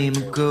became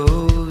a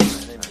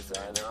ghost.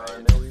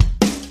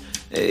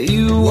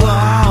 You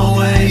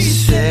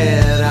always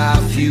said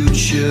our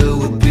future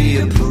would be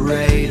a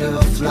parade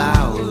of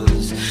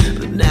flowers,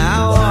 but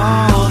now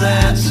all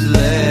that's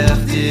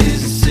left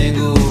is a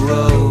single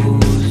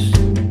rose.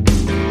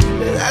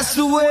 That's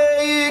the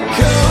way it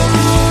goes.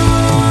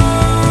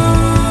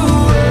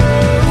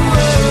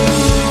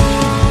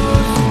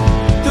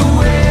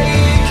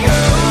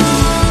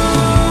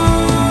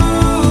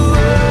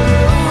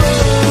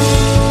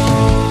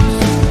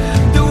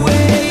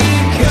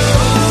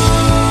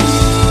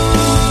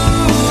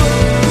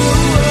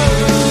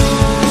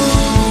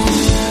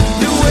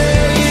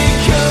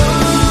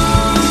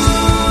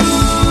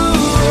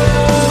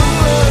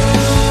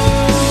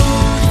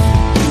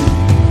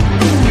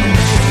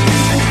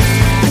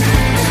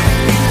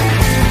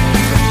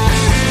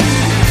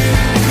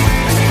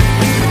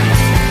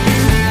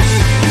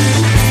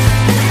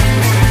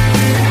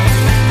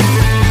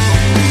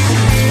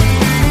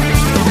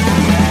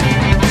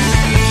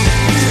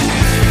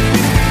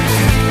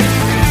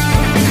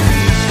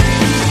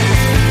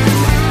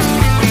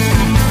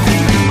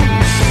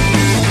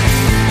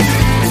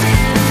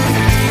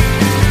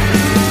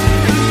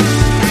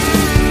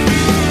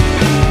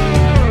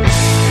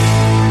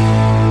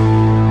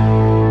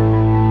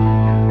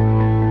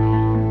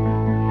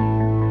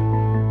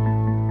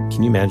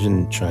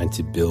 Imagine trying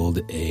to build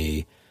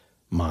a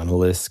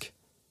monolith.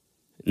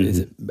 Is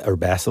it, or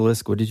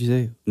basilisk? What did you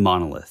say?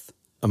 Monolith.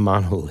 A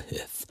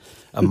monolith.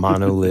 A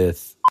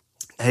monolith.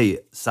 Hey,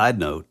 side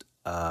note.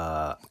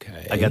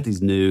 Okay. I got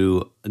these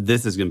new.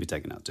 This is going to be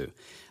taken out too.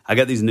 I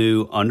got these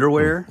new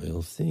underwear.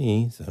 We'll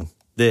see. So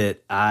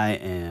that I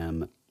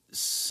am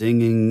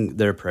singing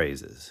their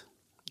praises,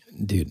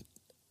 dude.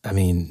 I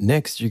mean,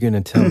 next you're going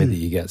to tell me that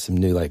you got some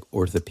new like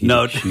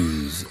orthopedic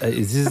shoes.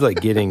 Is this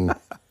like getting?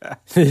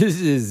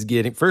 This is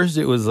getting. First,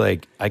 it was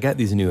like I got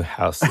these new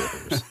house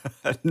slippers.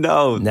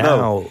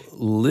 Now,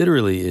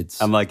 literally, it's.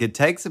 I'm like, it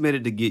takes a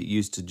minute to get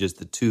used to just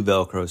the two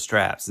Velcro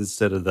straps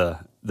instead of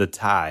the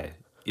tie,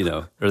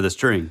 or the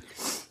string.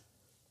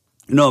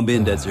 No, I'm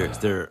being dead serious.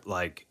 They're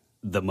like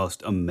the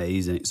most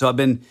amazing. So I've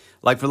been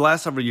like for the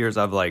last several years,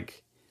 I've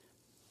like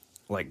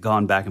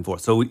gone back and forth.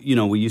 So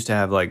we used to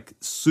have like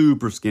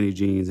super skinny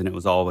jeans, and it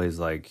was always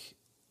like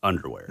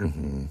underwear.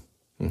 Mm-hmm.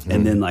 Mm-hmm.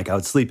 And then, like, I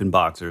would sleep in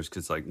boxers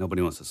because, like,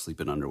 nobody wants to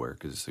sleep in underwear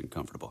because it's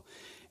uncomfortable.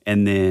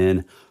 And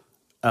then...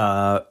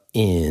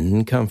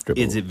 Uncomfortable.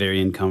 Is it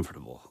very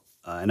uncomfortable?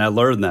 And I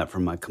learned that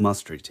from my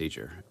chemistry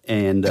teacher.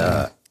 And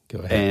Go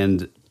ahead.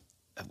 And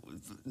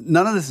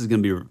none of this is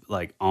going to be,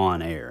 like,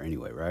 on air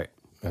anyway, right?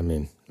 I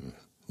mean,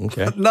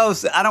 okay. No,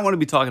 I don't want to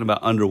be talking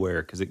about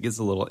underwear because it gets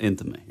a little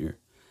intimate here.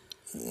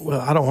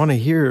 Well, I don't want to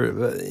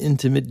hear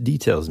intimate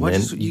details, man.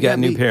 You got a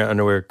new pair of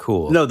underwear,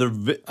 cool. No,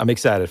 I'm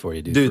excited for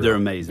you, dude. Dude, they're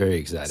amazing. Very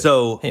excited.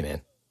 So, hey,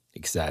 man,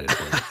 excited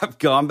for you. I've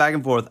gone back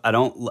and forth. I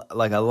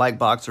like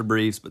boxer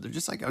briefs, but they're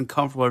just like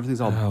uncomfortable.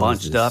 Everything's all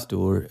bunched up.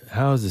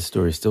 How is this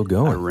story still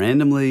going? I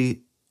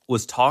randomly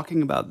was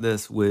talking about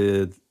this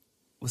with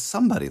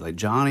somebody like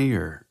Johnny,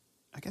 or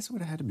I guess it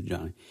would have had to be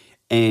Johnny.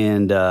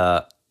 And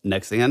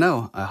next thing I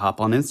know, I hop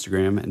on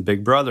Instagram, and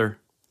Big Brother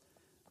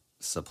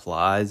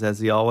supplies, as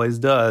he always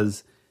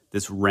does,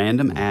 this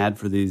random ad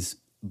for these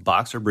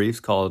boxer briefs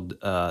called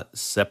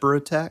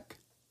Separatech.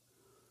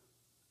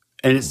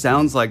 And it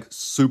sounds like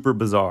super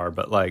bizarre,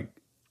 but like...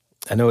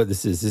 I know what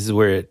this is. This is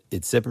where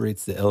it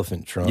separates the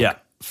elephant trunk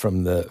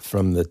from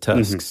the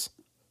tusks.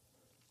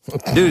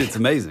 Mm-hmm. Dude, it's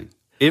amazing.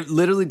 It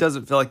literally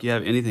doesn't feel like you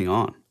have anything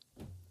on.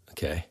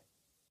 Okay,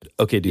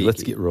 dude,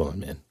 let's get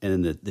rolling, man.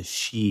 And then the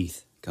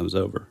sheath comes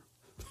over.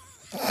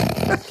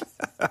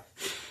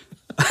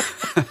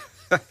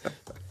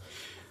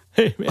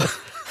 Hey, man,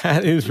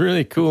 that is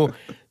really cool.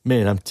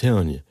 Man, I'm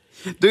telling you.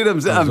 Dude, I'm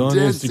on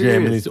dead Instagram,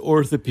 serious. and these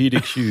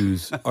orthopedic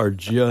shoes are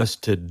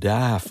just to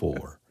die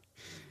for.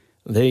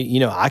 They,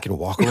 I can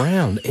walk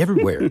around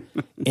everywhere,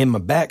 and my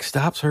back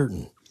stops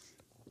hurting.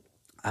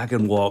 I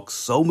can walk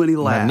so many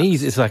laps. My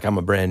knees, it's like I'm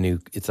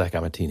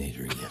a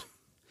teenager again.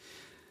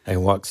 I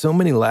can walk so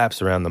many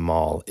laps around the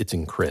mall. It's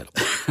incredible.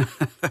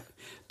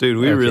 Dude,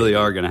 we really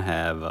are going to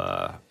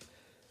have...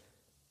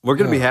 We're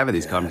going to be having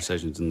these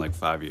conversations in like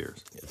 5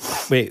 years.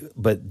 Wait,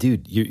 but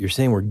dude, you're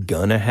saying we're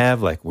going to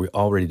have, like we're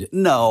already...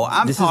 No,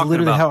 This is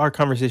literally how our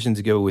conversations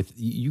go with...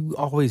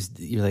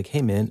 You're like,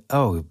 hey man,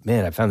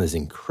 I found this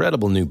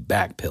incredible new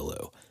back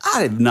pillow.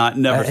 I have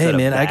never said hey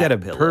man, I got a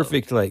pillow.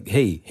 perfect, like,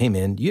 hey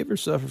man, do you ever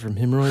suffer from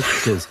hemorrhoids?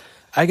 Because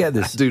I got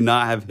this... I do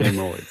not have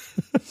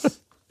hemorrhoids.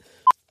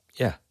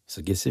 Yeah.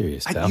 So get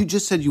serious, Tal. You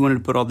just said you wanted to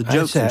put all the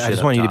jokes and shit I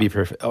just up want you to top. be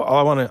perfect.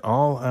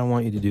 All I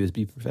want you to do is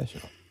be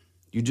professional.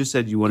 You just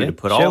said you wanted Okay,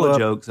 to put show all the up.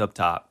 jokes up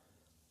top.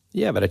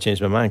 Yeah, but I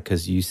changed my mind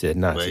because you said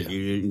not to.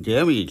 You didn't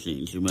tell me you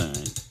changed your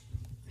mind.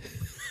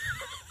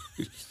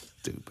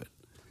 Stupid.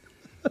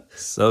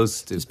 So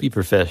stupid. Just be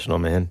professional,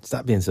 man.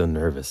 Stop being so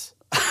nervous.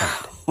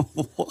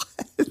 What?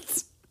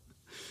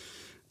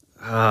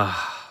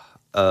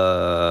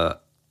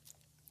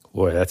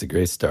 Boy, that's a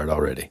great start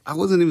already. I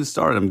wasn't even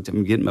started.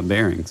 I'm getting my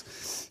bearings.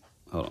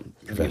 Hold on.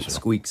 Get the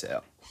squeaks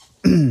out.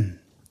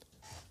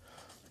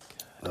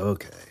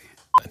 Okay.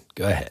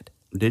 Go ahead.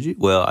 Did you?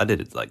 Well, I did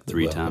it like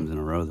 3 times in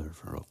a row there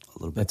for a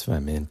little bit. That's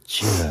fine, man.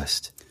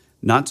 Just.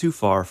 Not too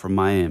far from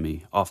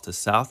Miami, off the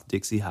South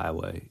Dixie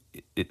Highway.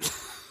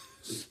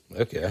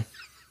 Okay.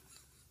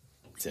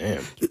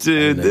 Damn.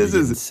 Dude, this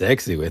is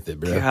sexy with it,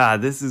 bro.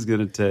 God, this is going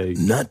to take.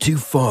 Not too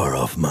far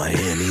off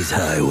Miami's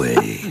highway.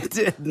 It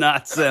did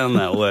not sound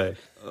that way.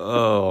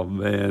 Oh,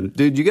 man.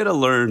 Dude, you got to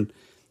learn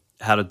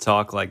how to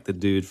talk like the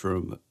dude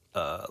from,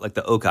 like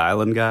the Oak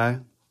Island guy.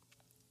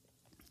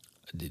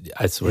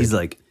 I swear. He's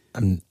like,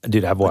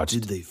 dude, I've watched.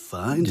 Did they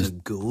find a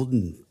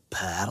golden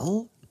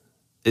paddle?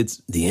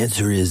 The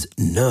answer is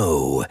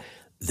no.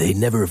 They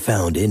never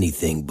found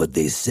anything, but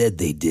they said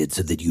they did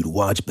so that you'd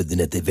watch, but then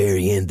at the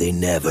very end, they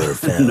never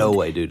found no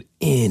way, dude.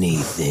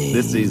 anything.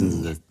 This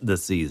season's the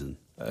season.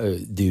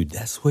 Dude,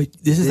 that's what.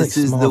 This is like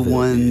the Smallville,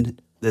 one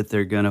dude. that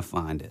they're going to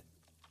find it.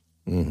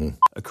 Mm-hmm.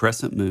 A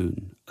crescent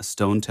moon, a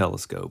stone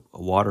telescope,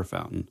 a water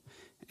fountain,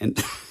 and.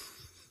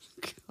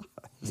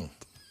 God.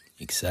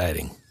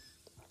 Exciting.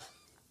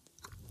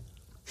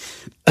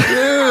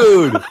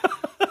 Dude!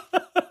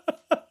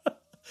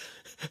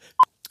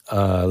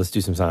 Let's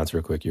do some science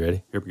real quick. You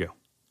ready? Here we go.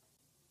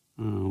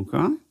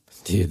 Okay.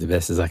 Dude, the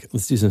best is like,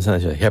 let's do some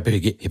science. You're like,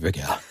 here we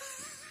go.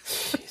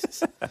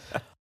 Jesus.